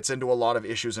this fits into a lot of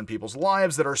issues in people's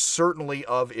lives that are certainly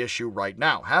of issue right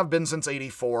now, have been since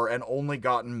 '84 and only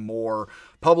gotten more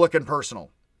public and personal.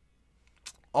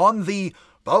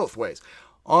 Both ways.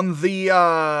 What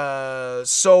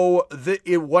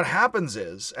happens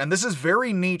is, and this is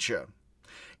very Nietzsche,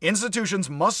 institutions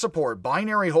must support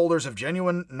binary holders of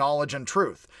genuine knowledge and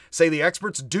truth. Say the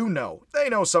experts do know. They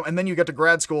know some, and then you get to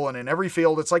grad school, and in every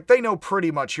field, it's like they know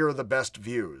pretty much here are the best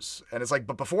views. And it's like,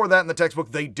 but before that in the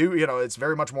textbook, they do, it's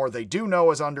very much more they do know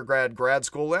as undergrad, grad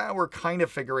school. We're kind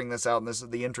of figuring this out, and this is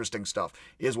the interesting stuff,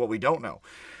 is what we don't know.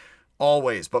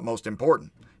 always, but most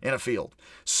important in a field.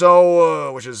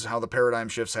 So, which is how the paradigm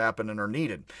shifts happen and are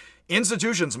needed.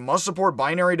 Institutions must support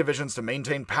binary divisions to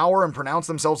maintain power and pronounce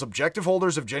themselves objective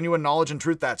holders of genuine knowledge and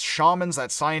truth. That's shamans,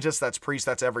 that's scientists, that's priests,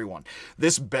 that's everyone.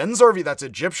 This bends our view. That's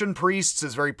Egyptian priests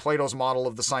is very Plato's model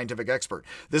of the scientific expert.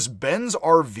 This bends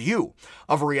our view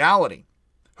of reality.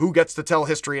 Who gets to tell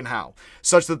history and how,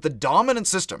 such that the dominant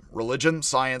system, religion,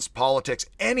 science, politics,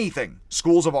 anything,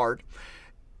 schools of art,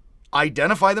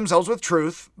 identify themselves with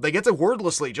truth. They get to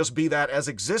wordlessly just be that as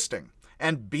existing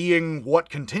and being what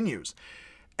continues.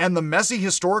 And the messy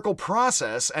historical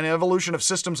process and evolution of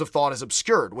systems of thought is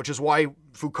obscured, which is why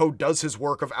Foucault does his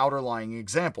work of outerlying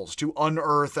examples, to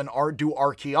unearth and do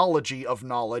archaeology of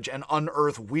knowledge and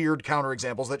unearth weird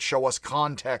counterexamples that show us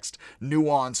context,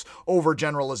 nuance,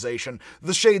 overgeneralization,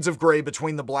 the shades of gray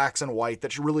between the blacks and white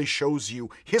that really shows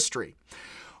you history.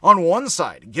 On one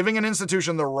side, giving an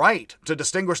institution the right to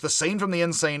distinguish the sane from the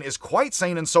insane is quite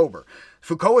sane and sober.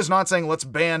 Foucault is not saying let's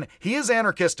ban. He is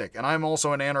anarchistic, and I'm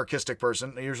also an anarchistic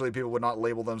person. Usually people would not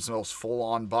label themselves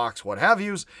full-on box what have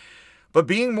yous. But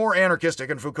being more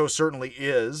anarchistic, and Foucault certainly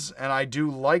is, and I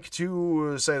do like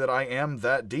to say that I am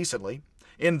that decently,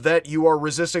 in that you are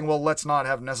resisting, well, let's not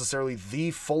have necessarily the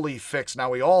fully fixed, now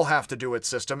we all have to do it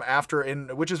system,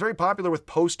 which is very popular with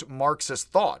post-Marxist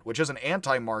thought, which isn't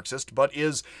anti-Marxist, but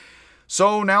is,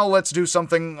 so now let's do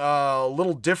something a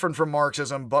little different from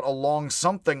Marxism, but along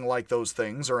something like those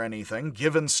things or anything,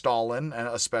 given Stalin,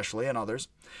 especially, and others.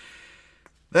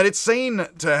 That it's sane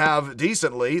to have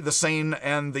decently the sane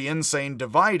and the insane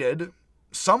divided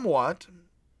somewhat,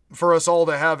 for us all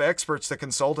to have experts to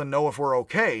consult and know if we're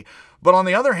okay. But on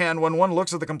the other hand, when one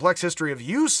looks at the complex history of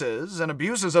uses and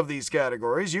abuses of these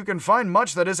categories, you can find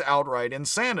much that is outright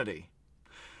insanity.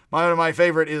 One of my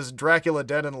favorite is Dracula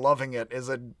Dead and Loving It, is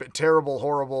a terrible,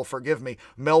 horrible, forgive me,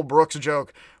 Mel Brooks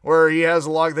joke, where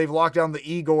they've locked down the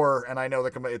Igor, and I know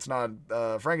it's not,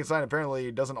 Frankenstein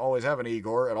apparently doesn't always have an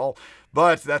Igor at all,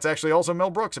 but that's actually also Mel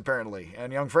Brooks apparently,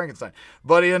 and Young Frankenstein.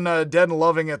 But in Dead and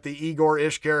Loving It, the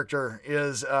Igor-ish character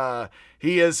is,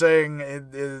 he is saying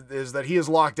is that he is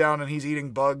locked down and he's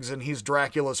eating bugs and he's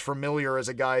Dracula's familiar as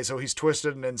a guy, so he's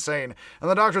twisted and insane. And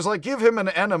the doctor's like, give him an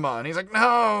enema. And he's like,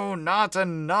 no, not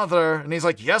another. And he's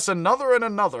like, yes, another and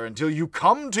another until you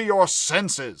come to your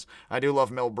senses. I do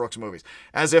love Mel Brooks movies.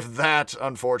 As if that,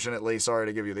 unfortunately, sorry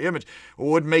to give you the image,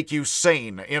 would make you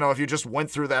sane. You know, if you just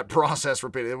went through that process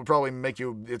repeatedly, it would probably make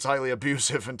you, it's highly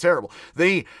abusive and terrible.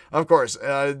 Of course,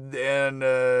 yeah.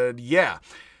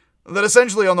 That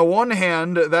essentially, on the one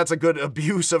hand, that's a good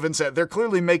abuse of insanity. They're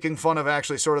clearly making fun of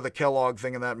actually sort of the Kellogg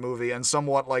thing in that movie and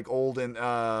somewhat like old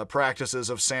practices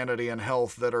of sanity and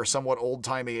health that are somewhat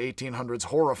old-timey 1800s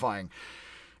horrifying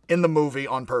in the movie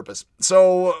on purpose.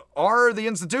 So, are the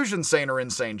institutions sane or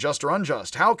insane, just or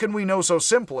unjust? How can we know so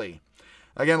simply?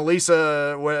 Again,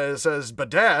 Lisa says,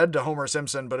 bedad to Homer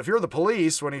Simpson, but if you're the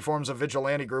police, when he forms a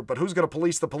vigilante group, but who's going to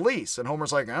police the police? And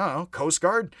Homer's like, I don't know, Coast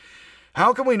Guard?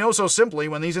 How can we know so simply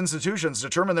when these institutions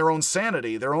determine their own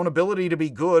sanity, their own ability to be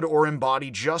good or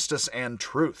embody justice and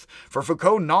truth? For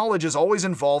Foucault, knowledge is always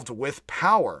involved with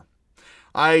power.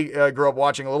 I grew up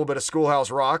watching a little bit of Schoolhouse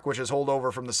Rock, which is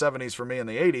holdover from the 70s for me in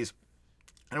the 80s.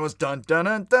 And it was dun dun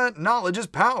dun dun, knowledge is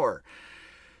power.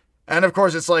 And of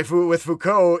course, it's like with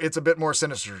Foucault, it's a bit more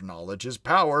sinister. Knowledge is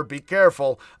power, be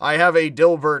careful. I have a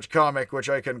Dilbert comic, which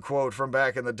I can quote from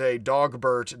back in the day.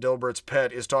 Dogbert, Dilbert's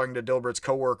pet, is talking to Dilbert's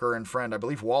coworker and friend, I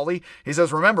believe Wally. He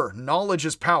says, remember, knowledge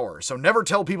is power, so never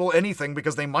tell people anything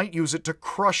because they might use it to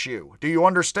crush you. Do you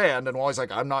understand? And Wally's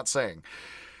like, I'm not saying.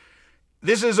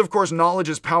 This is, of course, knowledge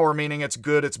is power, meaning it's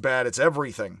good, it's bad, it's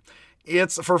everything.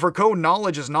 For Foucault,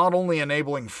 knowledge is not only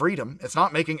enabling freedom, it's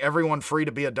not making everyone free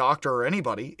to be a doctor or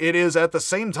anybody, it is at the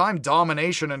same time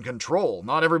domination and control.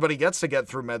 Not everybody gets to get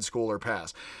through med school or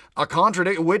pass. A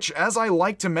contradiction, which, as I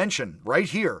like to mention right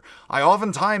here, I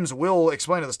oftentimes will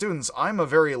explain to the students, I'm a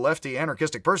very lefty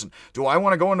anarchistic person. Do I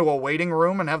want to go into a waiting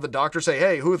room and have the doctor say,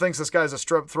 hey, who thinks this guy's a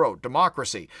strep throat?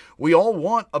 Democracy. We all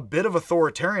want a bit of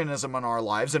authoritarianism in our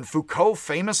lives, and Foucault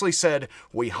famously said,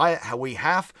 we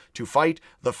have to fight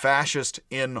the fascist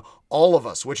in all of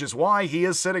us, which is why he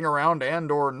is sitting around and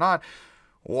or not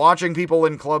watching people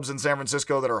in clubs in San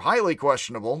Francisco that are highly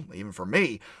questionable, even for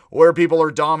me, where people are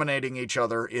dominating each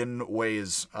other in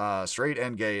ways, straight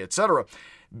and gay, etc.,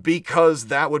 because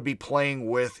that would be playing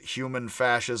with human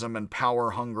fascism and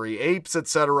power-hungry apes,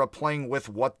 etc., playing with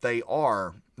what they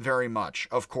are very much.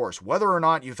 Of course, whether or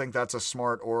not you think that's a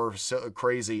smart or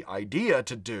crazy idea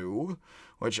to do,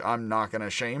 which I'm not going to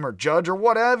shame or judge or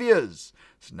what have yous.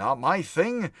 It's not my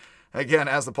thing. Again,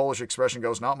 as the Polish expression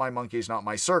goes, not my monkeys, not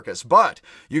my circus. But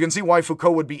you can see why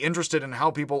Foucault would be interested in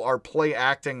how people are play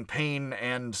acting pain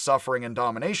and suffering and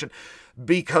domination,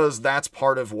 because that's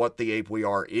part of what the ape we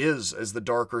are is the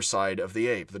darker side of the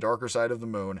ape, the darker side of the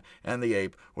moon and the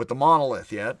ape with the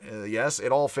monolith. Yet, yes,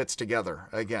 it all fits together,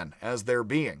 again, as their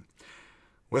being,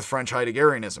 with French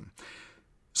Heideggerianism.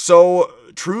 So,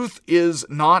 truth is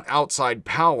not outside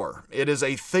power. It is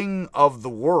a thing of the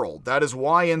world. That is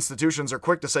why institutions are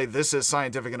quick to say this is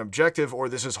scientific and objective, or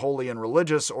this is holy and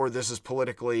religious, or this is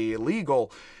politically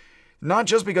legal. Not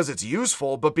just because it's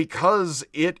useful, but because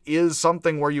it is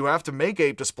something where you have to make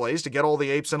ape displays to get all the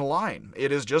apes in line.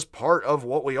 It is just part of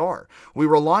what we are. We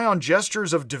rely on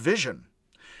gestures of division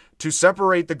to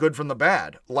separate the good from the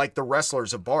bad, like the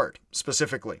wrestlers of Bart,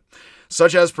 specifically,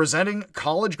 such as presenting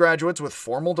college graduates with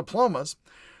formal diplomas,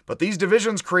 but these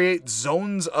divisions create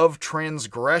zones of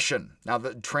transgression. Now,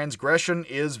 the transgression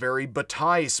is very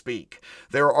Bataille speak.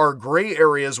 There are gray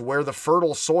areas where the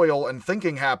fertile soil and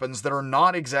thinking happens that are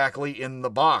not exactly in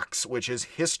the box, which is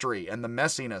history and the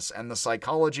messiness and the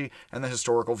psychology and the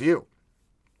historical view.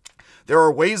 There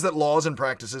are ways that laws and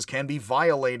practices can be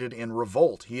violated in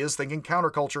revolt. He is thinking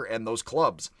counterculture and those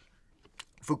clubs.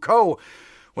 Foucault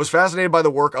was fascinated by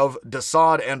the work of de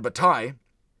Sade and Bataille,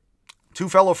 two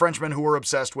fellow Frenchmen who were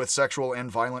obsessed with sexual and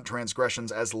violent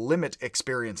transgressions as limit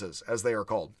experiences, as they are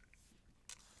called.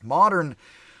 Modern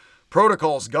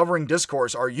protocols governing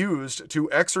discourse are used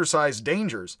to exorcise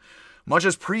dangers, much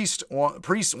as priests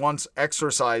once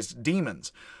exorcised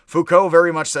demons. Foucault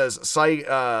very much says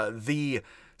the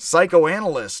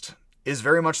psychoanalyst is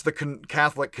very much the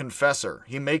Catholic confessor.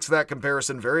 He makes that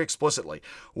comparison very explicitly.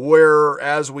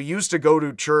 Whereas we used to go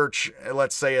to church,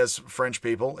 let's say as French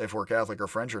people, if we're Catholic or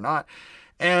French or not,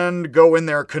 and go in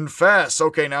there, confess,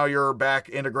 okay, now you're back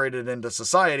integrated into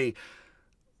society.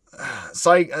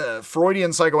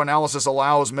 Freudian psychoanalysis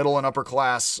allows middle and upper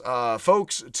class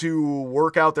folks to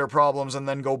work out their problems and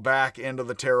then go back into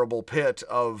the terrible pit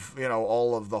of,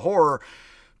 all of the horror,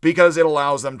 because it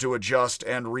allows them to adjust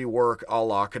and rework a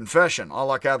la confession, a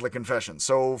la Catholic confession.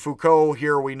 So Foucault,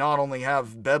 here we not only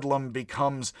have Bedlam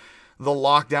becomes the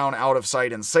lockdown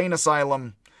out-of-sight insane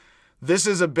asylum. This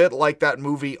is a bit like that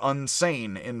movie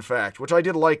Unsane, in fact, which I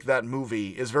did like that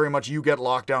movie, is very much you get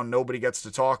locked down, nobody gets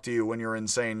to talk to you when you're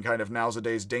insane, kind of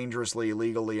nowadays dangerously,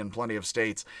 illegally in plenty of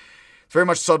states. It's very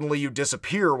much suddenly you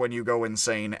disappear when you go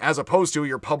insane, as opposed to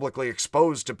you're publicly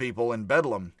exposed to people in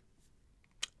Bedlam.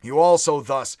 You also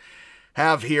thus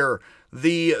have here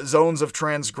the zones of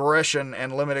transgression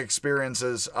and limited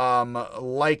experiences,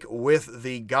 like with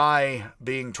the guy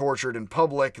being tortured in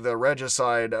public, the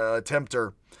regicide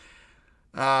attempter.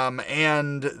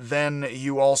 And then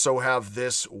you also have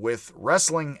this with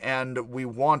wrestling, and we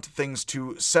want things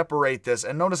to separate this.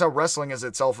 And notice how wrestling is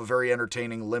itself a very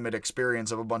entertaining limit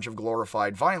experience of a bunch of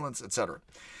glorified violence, etc.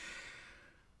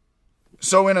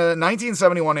 So in a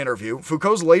 1971 interview,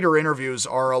 Foucault's later interviews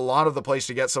are a lot of the place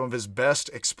to get some of his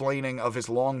best explaining of his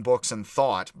long books and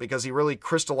thought, because he really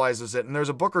crystallizes it. And there's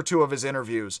a book or two of his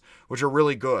interviews which are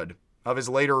really good, of his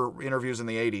later interviews in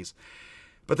the 80s.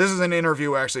 But this is an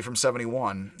interview actually from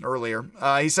 71, earlier.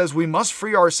 He says, "We must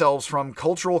free ourselves from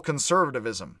cultural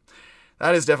conservatism."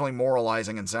 That is definitely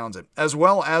moralizing and sounds it. As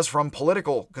well as from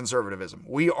political conservatism.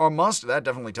 That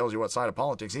definitely tells you what side of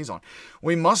politics he's on.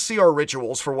 We must see our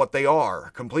rituals for what they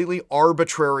are. Completely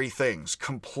arbitrary things.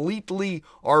 Completely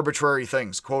arbitrary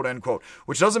things, quote unquote.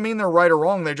 Which doesn't mean they're right or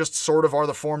wrong, they just sort of are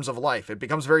the forms of life. It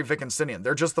becomes very Wittgensteinian.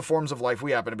 They're just the forms of life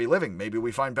we happen to be living. Maybe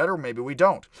we find better, maybe we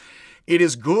don't. It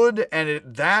is good, and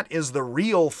that is the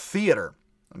real theater.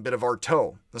 A bit of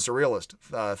Artaud, the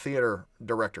surrealist theater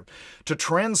director, to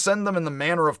transcend them in the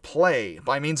manner of play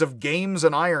by means of games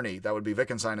and irony. That would be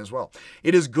Wittgenstein as well.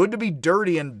 It is good to be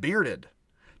dirty and bearded,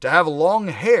 to have long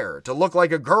hair, to look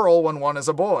like a girl when one is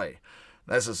a boy.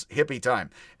 This is hippie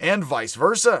time. And vice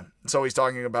versa. So he's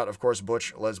talking about, of course,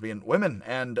 butch lesbian women.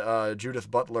 And Judith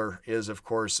Butler is, of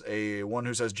course, one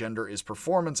who says gender is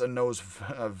performance and knows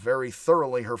very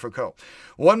thoroughly her Foucault.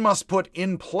 One must put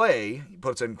in play, he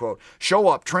puts in quote, show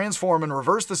up, transform, and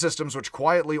reverse the systems which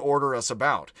quietly order us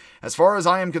about. As far as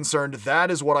I am concerned, that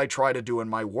is what I try to do in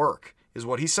my work, is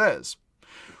what he says.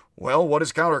 Well, what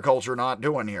is counterculture not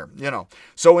doing here?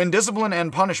 So in Discipline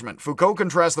and Punishment, Foucault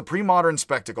contrasts the pre-modern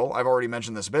spectacle, I've already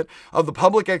mentioned this a bit, of the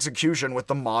public execution with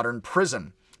the modern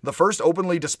prison. The first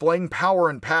openly displaying power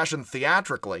and passion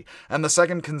theatrically, and the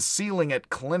second concealing it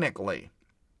clinically.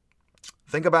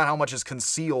 Think about how much is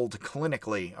concealed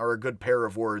clinically, are a good pair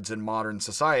of words in modern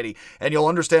society, and you'll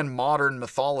understand modern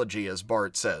mythology, as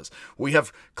Barth says. We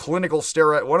have clinical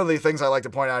steroid. One of the things I like to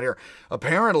point out here,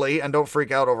 apparently, and don't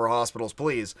freak out over hospitals,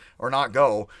 please, or not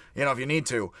go, if you need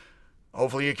to.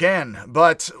 Hopefully you can,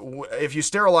 but if you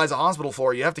sterilize a hospital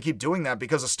floor, you have to keep doing that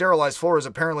because a sterilized floor is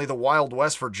apparently the Wild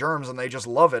West for germs, and they just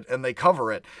love it, and they cover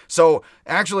it. So,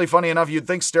 actually, funny enough, you'd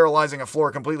think sterilizing a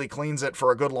floor completely cleans it for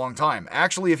a good long time.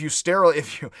 Actually,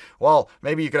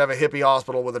 maybe you could have a hippie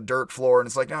hospital with a dirt floor, and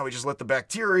it's like, no, we just let the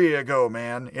bacteria go,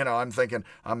 man. I'm thinking,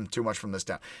 I'm too much from this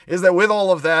town. Is that with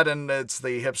all of that, and it's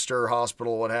the hipster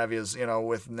hospital, what have you,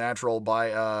 with natural,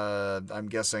 I'm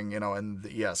guessing, and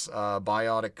yes,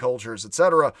 biotic cultures,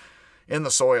 etc., in the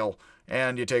soil,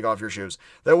 and you take off your shoes.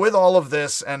 That with all of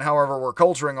this, and however we're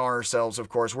culturing ourselves, of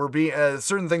course,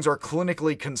 certain things are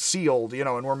clinically concealed,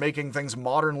 and we're making things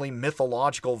modernly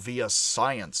mythological via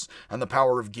science and the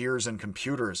power of gears and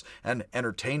computers and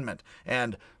entertainment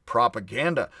and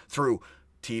propaganda through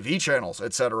TV channels,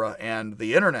 etc., and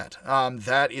the internet.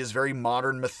 That is very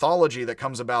modern mythology that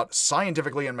comes about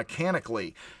scientifically and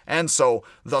mechanically. And so,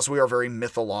 thus, we are very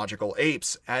mythological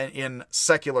apes. And in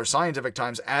secular scientific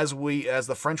times, as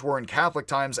the French were in Catholic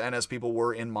times, and as people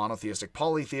were in monotheistic,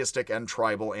 polytheistic, and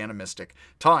tribal animistic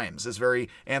times. This very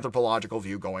anthropological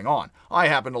view going on. I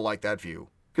happen to like that view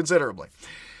considerably.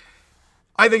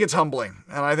 I think it's humbling,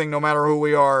 and I think no matter who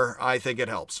we are, I think it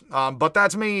helps. But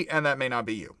that's me, and that may not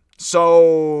be you.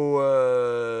 So,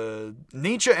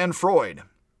 Nietzsche and Freud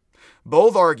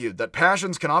both argued that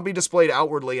passions cannot be displayed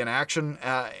outwardly in action,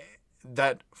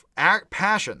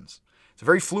 passions, it's a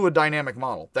very fluid dynamic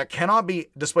model, that cannot be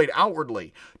displayed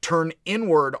outwardly, turn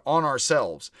inward on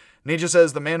ourselves. Nietzsche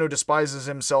says the man who despises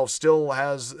himself still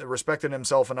has respected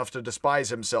himself enough to despise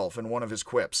himself in one of his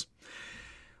quips.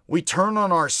 We turn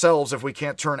on ourselves if we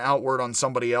can't turn outward on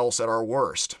somebody else at our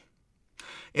worst.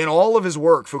 In all of his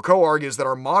work, Foucault argues that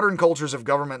our modern cultures of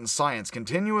government and science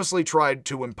continuously tried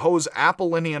to impose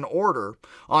Apollonian order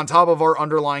on top of our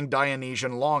underlying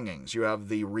Dionysian longings. You have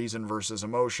the reason versus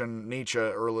emotion, Nietzsche,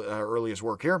 earliest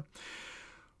work here.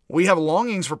 We have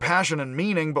longings for passion and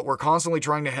meaning, but we're constantly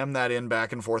trying to hem that in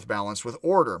back and forth balanced with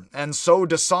order. And so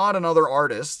de Sade and other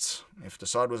artists, if de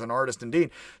Sade was an artist indeed,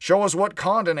 show us what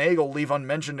Kant and Hegel leave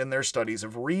unmentioned in their studies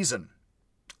of reason.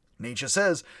 Nietzsche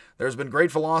says, there's been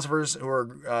great philosophers who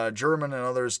are German and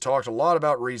others talked a lot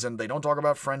about reason. They don't talk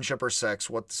about friendship or sex.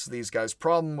 What's these guys'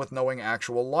 problem with knowing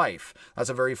actual life? That's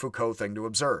a very Foucault thing to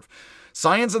observe.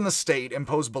 Science and the state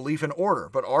impose belief in order,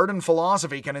 but art and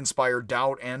philosophy can inspire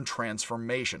doubt and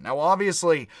transformation. Now,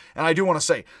 obviously, and I do want to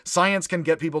say, science can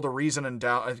get people to reason and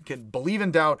doubt, can believe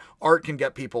in doubt. Art can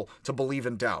get people to believe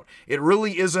in doubt. It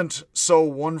really isn't so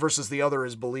one versus the other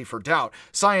is belief or doubt.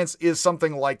 Science is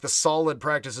something like the solid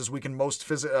practices we can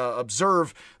most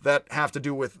observe that have to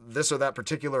do with this or that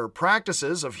particular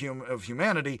practices of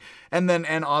humanity, and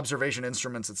observation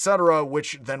instruments, etc.,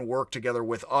 which then work together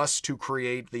with us to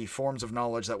create the forms of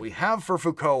knowledge that we have for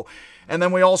Foucault. And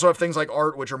then we also have things like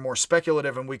art, which are more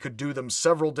speculative, and we could do them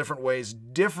several different ways,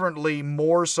 differently,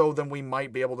 more so than we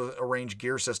might be able to arrange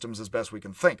gear systems as best we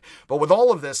can think. But with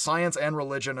all of this, science and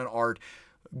religion and art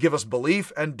give us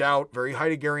belief and doubt, very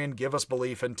Heideggerian, give us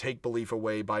belief and take belief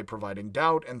away by providing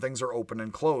doubt, and things are open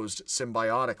and closed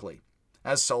symbiotically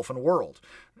as self and world.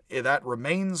 That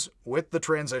remains with the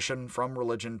transition from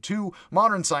religion to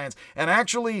modern science. And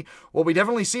actually, what we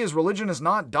definitely see is religion is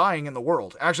not dying in the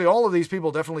world. Actually, all of these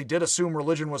people definitely did assume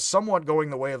religion was somewhat going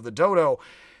the way of the dodo.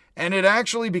 And it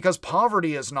actually, because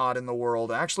poverty is not in the world,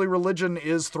 actually religion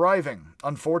is thriving.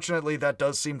 Unfortunately, that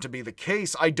does seem to be the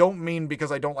case. I don't mean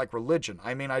because I don't like religion.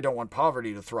 I mean I don't want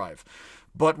poverty to thrive.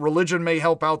 But religion may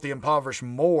help out the impoverished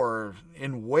more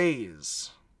in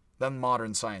ways than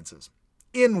modern sciences.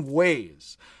 In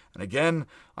ways. And again,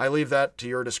 I leave that to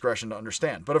your discretion to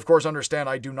understand. But of course, understand,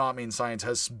 I do not mean science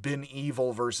has been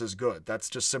evil versus good. That's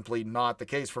just simply not the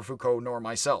case for Foucault, nor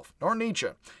myself, nor Nietzsche.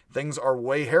 Things are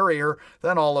way hairier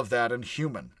than all of that and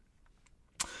human.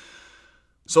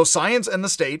 So science and the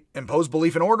state impose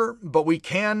belief in order, but we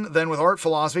can then with art,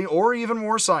 philosophy, or even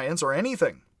more science, or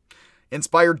anything,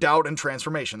 inspire doubt and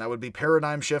transformation. That would be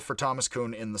paradigm shift for Thomas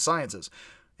Kuhn in the sciences.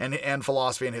 And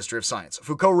philosophy and history of science.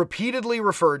 Foucault repeatedly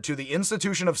referred to the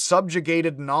institution of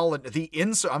subjugated knowledge,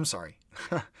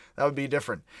 that would be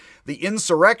different. The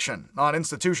insurrection, not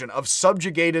institution, of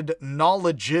subjugated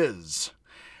knowledges,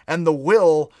 and the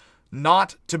will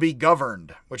not to be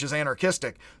governed, which is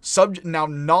anarchistic. Now,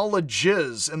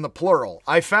 knowledges in the plural.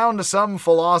 I found some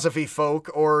philosophy folk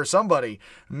or somebody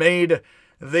made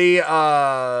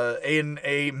in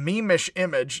a meme-ish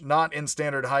image, not in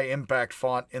standard high impact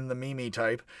font in the meme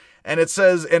type, And it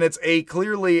says, and it's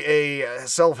clearly a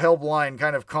self-help line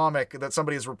kind of comic that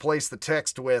somebody has replaced the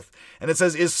text with. And it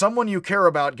says, is someone you care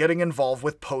about getting involved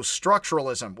with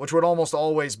post-structuralism, which would almost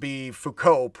always be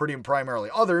Foucault, pretty primarily.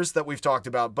 Others that we've talked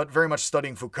about, but very much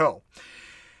studying Foucault.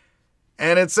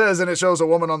 And it says, and it shows a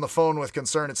woman on the phone with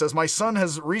concern, it says, my son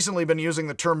has recently been using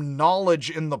the term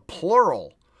knowledge in the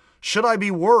plural. Should I be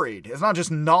worried? It's not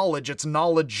just knowledge, it's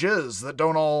knowledges that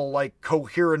don't all like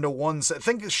cohere into one.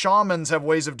 Think shamans have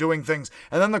ways of doing things,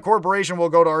 and then the corporation will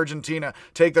go to Argentina,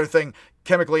 take their thing,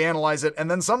 chemically analyze it,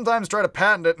 and then sometimes try to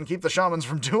patent it and keep the shamans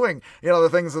from doing, the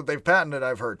things that they've patented,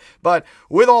 I've heard. But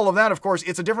with all of that, of course,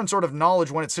 it's a different sort of knowledge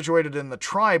when it's situated in the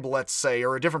tribe, let's say,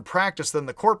 or a different practice than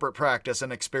the corporate practice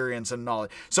and experience and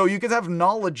knowledge. So you could have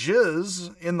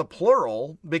knowledges in the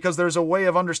plural because there's a way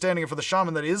of understanding it for the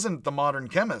shaman that isn't the modern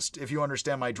chemist, if you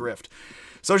understand my drift.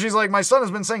 So she's like, my son has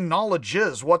been saying knowledge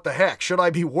is, what the heck? Should I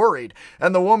be worried?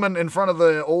 And the woman in front of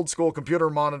the old school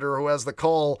computer monitor who has the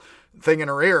call thing in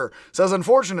her ear says,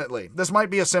 unfortunately, this might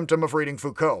be a symptom of reading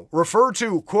Foucault. Refer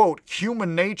to, quote,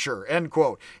 human nature, end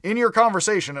quote, in your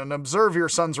conversation and observe your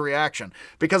son's reaction.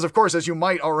 Because, of course, as you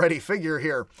might already figure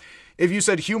here, if you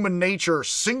said human nature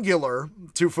singular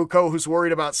to Foucault, who's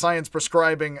worried about science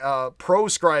proscribing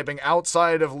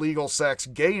outside of legal sex,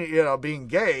 gay, being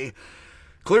gay,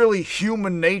 clearly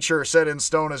human nature set in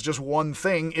stone as just one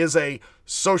thing is a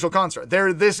social construct.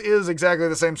 This is exactly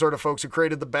the same sort of folks who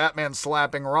created the Batman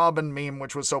slapping Robin meme,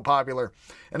 which was so popular.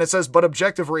 And it says, but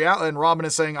objective reality, and Robin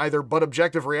is saying either but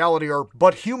objective reality or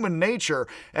but human nature,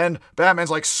 and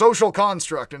Batman's like social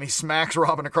construct, and he smacks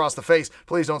Robin across the face.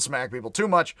 Please don't smack people too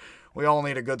much. We all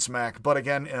need a good smack. But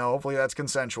again, hopefully that's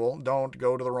consensual. Don't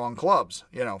go to the wrong clubs,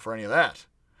 for any of that.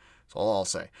 That's all I'll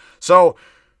say. So,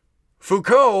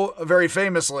 Foucault, very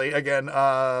famously, again,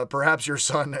 perhaps your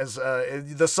son is,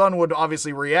 the son would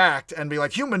obviously react and be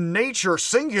like, human nature,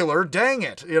 singular, dang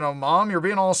it. Mom, you're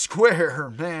being all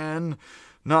square, man.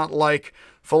 Not like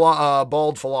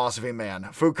bald philosophy man.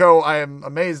 Foucault, I am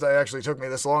amazed it actually took me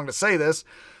this long to say this.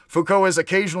 Foucault is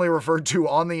occasionally referred to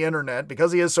on the internet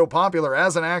because he is so popular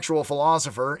as an actual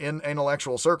philosopher in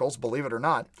intellectual circles, believe it or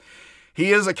not.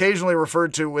 He is occasionally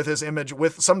referred to with his image,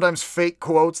 with sometimes fake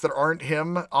quotes that aren't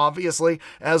him, obviously,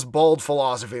 as bald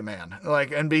philosophy man.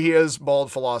 And he is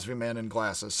bald philosophy man in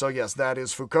glasses. So yes, that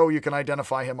is Foucault. You can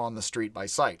identify him on the street by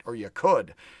sight, or you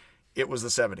could. It was the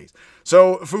 70s.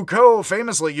 So Foucault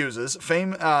famously uses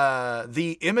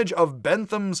the image of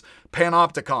Bentham's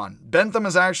panopticon. Bentham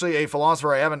is actually a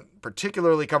philosopher I haven't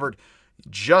particularly covered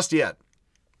just yet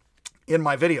in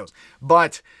my videos,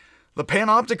 but the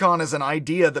panopticon is an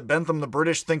idea that Bentham, the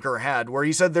British thinker, had, where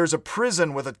he said there's a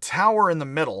prison with a tower in the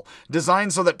middle,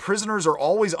 designed so that prisoners are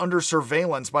always under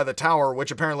surveillance by the tower,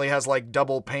 which apparently has like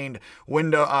double-paned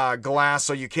window glass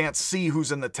so you can't see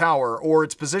who's in the tower, or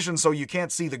it's positioned so you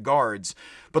can't see the guards.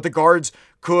 But the guards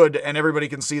could, and everybody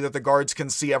can see that the guards can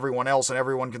see everyone else, and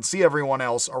everyone can see everyone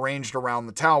else arranged around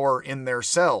the tower in their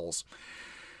cells.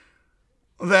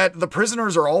 That the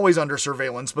prisoners are always under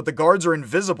surveillance, but the guards are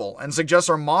invisible, and suggests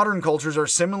our modern cultures are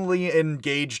similarly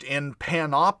engaged in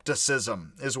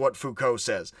panopticism, is what Foucault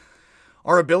says.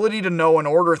 Our ability to know and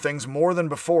order things more than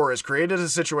before has created a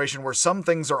situation where some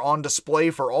things are on display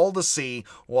for all to see,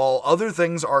 while other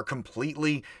things are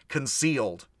completely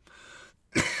concealed.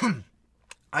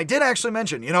 I did actually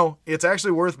mention, it's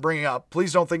actually worth bringing up.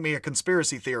 Please don't think me a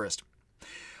conspiracy theorist.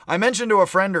 I mentioned to a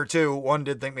friend or two, one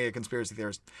did think me a conspiracy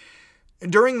theorist,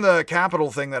 during the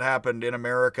Capitol thing that happened in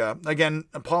America, again,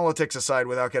 politics aside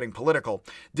without getting political,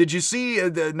 did you see,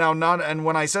 and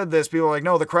when I said this, people were like,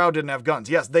 no, the crowd didn't have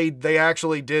guns. Yes, they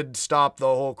actually did stop the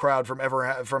whole crowd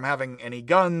from having any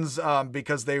guns,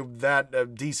 because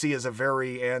DC is a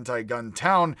very anti-gun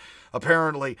town,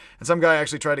 apparently, and some guy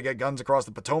actually tried to get guns across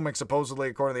the Potomac, supposedly,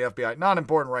 according to the FBI. Not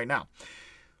important right now.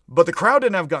 But the crowd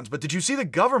didn't have guns. But did you see the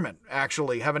government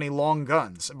actually have any long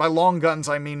guns? By long guns,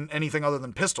 I mean anything other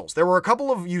than pistols.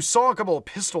 You saw a couple of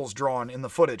pistols drawn in the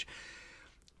footage.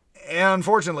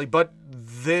 Unfortunately, but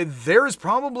there is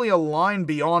probably a line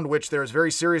beyond which there is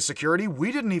very serious security.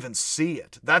 We didn't even see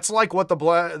it. That's like what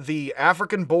the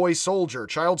African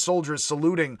child soldier is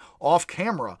saluting off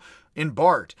camera in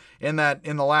Bart in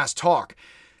the last talk.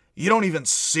 You don't even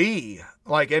see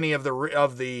like any of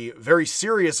the very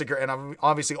serious security, and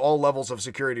obviously all levels of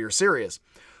security are serious.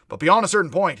 But beyond a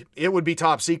certain point, it would be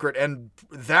top secret, and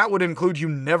that would include you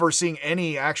never seeing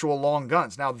any actual long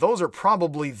guns. Now, those are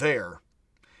probably there.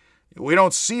 We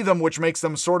don't see them, which makes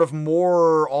them sort of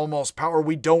more almost power.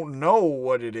 We don't know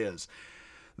what it is.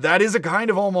 That is a kind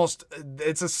of almost,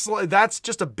 that's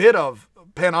just a bit of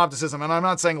panopticism, and I'm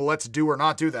not saying let's do or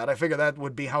not do that. I figure that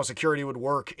would be how security would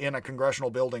work in a congressional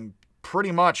building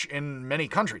pretty much in many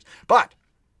countries. But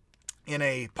in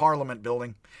a parliament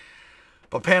building.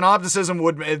 But panopticism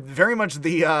would very much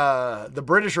the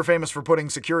British are famous for putting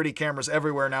security cameras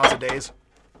everywhere nowadays.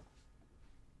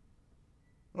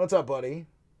 What's up, buddy?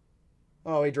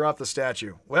 Oh, he dropped the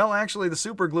statue. Well, actually, the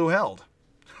super glue held.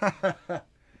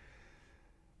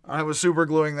 I was super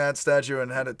gluing that statue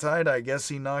and had it tied. I guess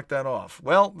he knocked that off.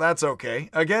 Well, that's okay.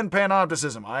 Again,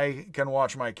 panopticism. I can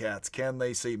watch my cats. Can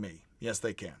they see me? Yes,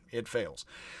 they can. It fails.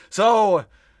 So,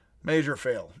 major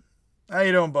fail. How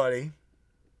you doing, buddy?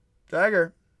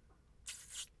 Tiger.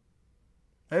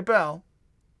 Hey, pal.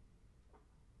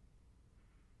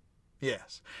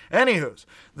 Yes. Anywho's,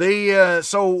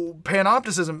 so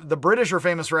panopticism, the British are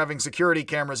famous for having security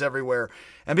cameras everywhere,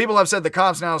 and people have said the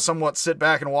cops now somewhat sit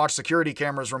back and watch security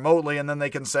cameras remotely, and then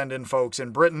they can send in folks. In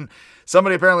Britain,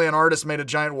 somebody, apparently an artist, made a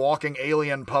giant walking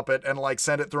alien puppet and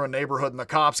sent it through a neighborhood, and the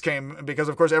cops came because,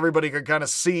 of course, everybody could kind of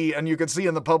see, and you could see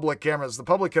in the public cameras. The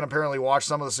public can apparently watch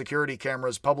some of the security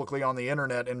cameras publicly on the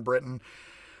internet in Britain.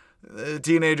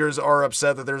 Teenagers are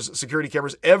upset that there's security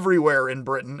cameras everywhere in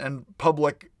Britain and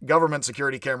public government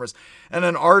security cameras. And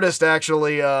an artist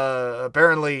actually,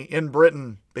 apparently in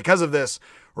Britain, because of this,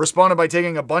 responded by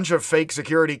taking a bunch of fake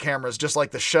security cameras, just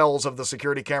like the shells of the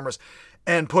security cameras,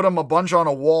 and put them a bunch on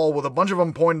a wall with a bunch of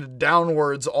them pointed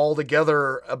downwards all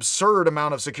together. Absurd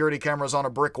amount of security cameras on a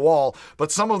brick wall,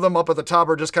 but some of them up at the top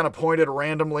are just kind of pointed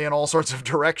randomly in all sorts of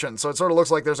directions. So it sort of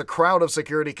looks like there's a crowd of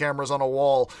security cameras on a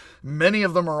wall. Many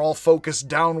of them are all focused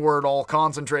downward, all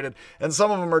concentrated, and some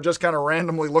of them are just kind of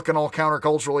randomly looking all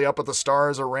counterculturally up at the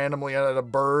stars or randomly at a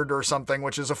bird or something,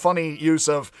 which is a funny use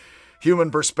of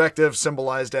human perspective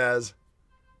symbolized as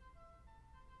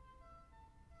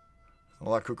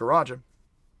La Cucaracha.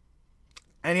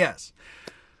 And yes,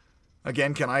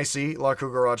 again, can I see La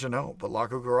Cucaracha? No, but La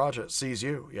Cucaracha sees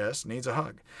you. Yes, needs a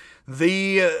hug.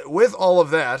 With all of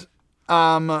that,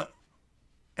 and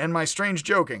my strange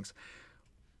jokings,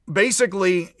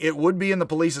 basically, it would be in the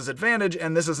police's advantage,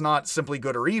 and this is not simply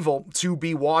good or evil, to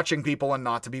be watching people and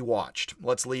not to be watched.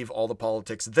 Let's leave all the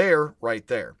politics there, right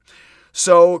there.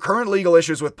 So, current legal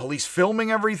issues with police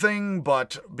filming everything,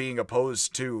 but being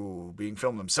opposed to being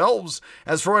filmed themselves.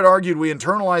 As Freud argued, we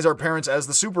internalize our parents as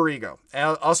the superego.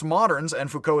 Us moderns, and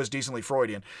Foucault is decently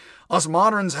Freudian, us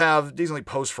moderns have decently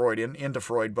post-Freudian, into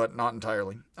Freud, but not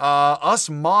entirely. Us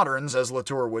moderns, as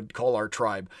Latour would call our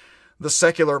tribe, the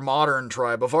secular modern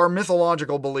tribe of our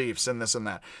mythological beliefs in this and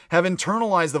that, have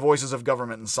internalized the voices of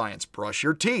government and science. Brush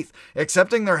your teeth,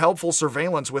 accepting their helpful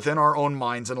surveillance within our own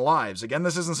minds and lives. Again,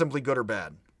 this isn't simply good or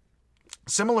bad.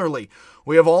 Similarly,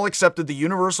 we have all accepted the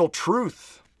universal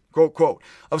truth, quote, quote,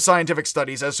 of scientific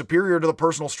studies as superior to the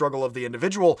personal struggle of the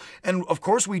individual. And of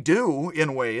course we do,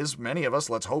 in ways, many of us,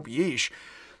 let's hope yeesh.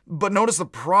 But notice the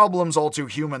problems all too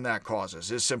human that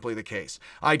causes is simply the case.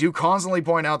 I do constantly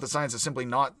point out that science is simply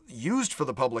not used for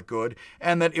the public good,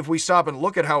 and that if we stop and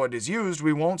look at how it is used,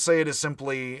 we won't say it is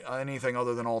simply anything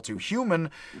other than all too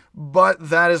human, but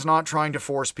that is not trying to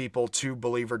force people to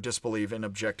believe or disbelieve in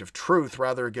objective truth,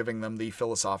 rather giving them the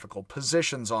philosophical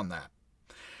positions on that.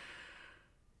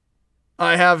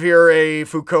 I have here a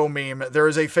Foucault meme. There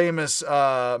is a famous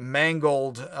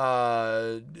mangled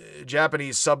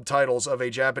Japanese subtitles of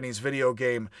a Japanese video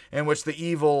game in which the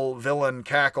evil villain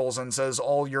cackles and says,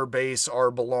 "All your base are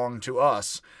belong to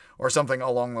us," or something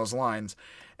along those lines.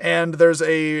 And there's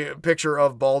a picture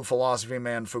of bald philosophy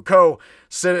man Foucault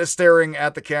staring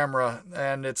at the camera,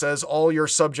 and it says, "All your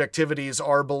subjectivities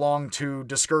are belong to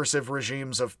discursive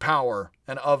regimes of power,"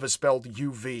 and "of" is spelled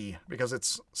UV because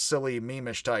it's silly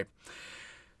meme-ish type.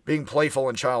 Being playful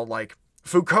and childlike.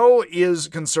 Foucault is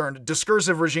concerned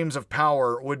discursive regimes of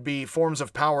power would be forms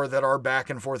of power that are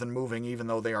back and forth and moving even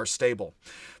though they are stable.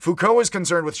 Foucault is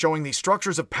concerned with showing the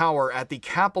structures of power at the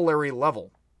capillary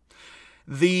level.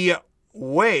 The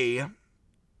way,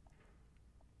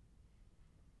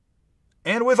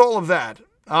 and with all of that,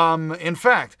 in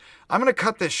fact, I'm going to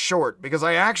cut this short because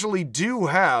I actually do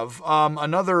have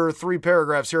another 3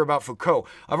 paragraphs here about Foucault.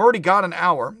 I've already got an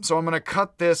hour, so I'm going to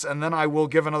cut this and then I will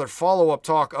give another follow-up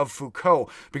talk of Foucault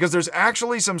because there's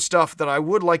actually some stuff that I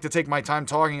would like to take my time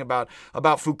talking about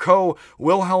Foucault,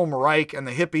 Wilhelm Reich, and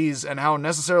the hippies, and how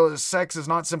necessarily sex is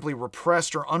not simply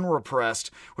repressed or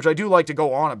unrepressed, which I do like to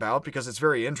go on about because it's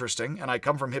very interesting, and I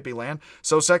come from hippie land,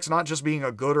 so sex not just being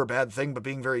a good or bad thing, but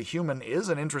being very human is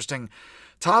an interesting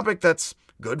topic that's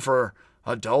good for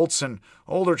adults and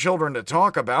older children to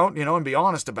talk about, and be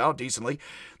honest about decently.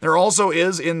 There also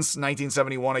is, in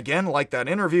 1971, again, like that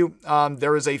interview,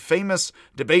 there is a famous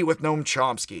debate with Noam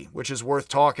Chomsky, which is worth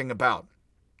talking about.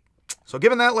 So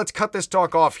given that, let's cut this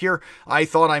talk off here. I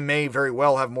thought I may very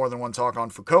well have more than one talk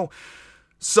on Foucault.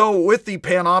 So with the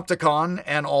panopticon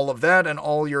and all of that and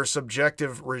all your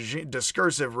subjective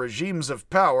discursive regimes of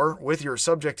power with your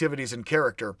subjectivities and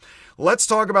character, let's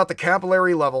talk about the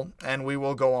capillary level, and we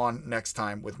will go on next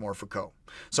time with more Foucault.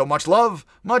 So much love,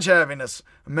 much happiness,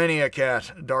 many a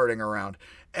cat darting around.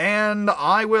 And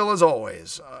I will, as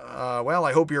always,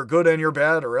 I hope you're good and you're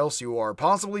bad, or else you are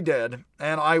possibly dead,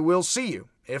 and I will see you,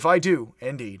 if I do,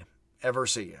 indeed, ever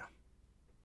see you.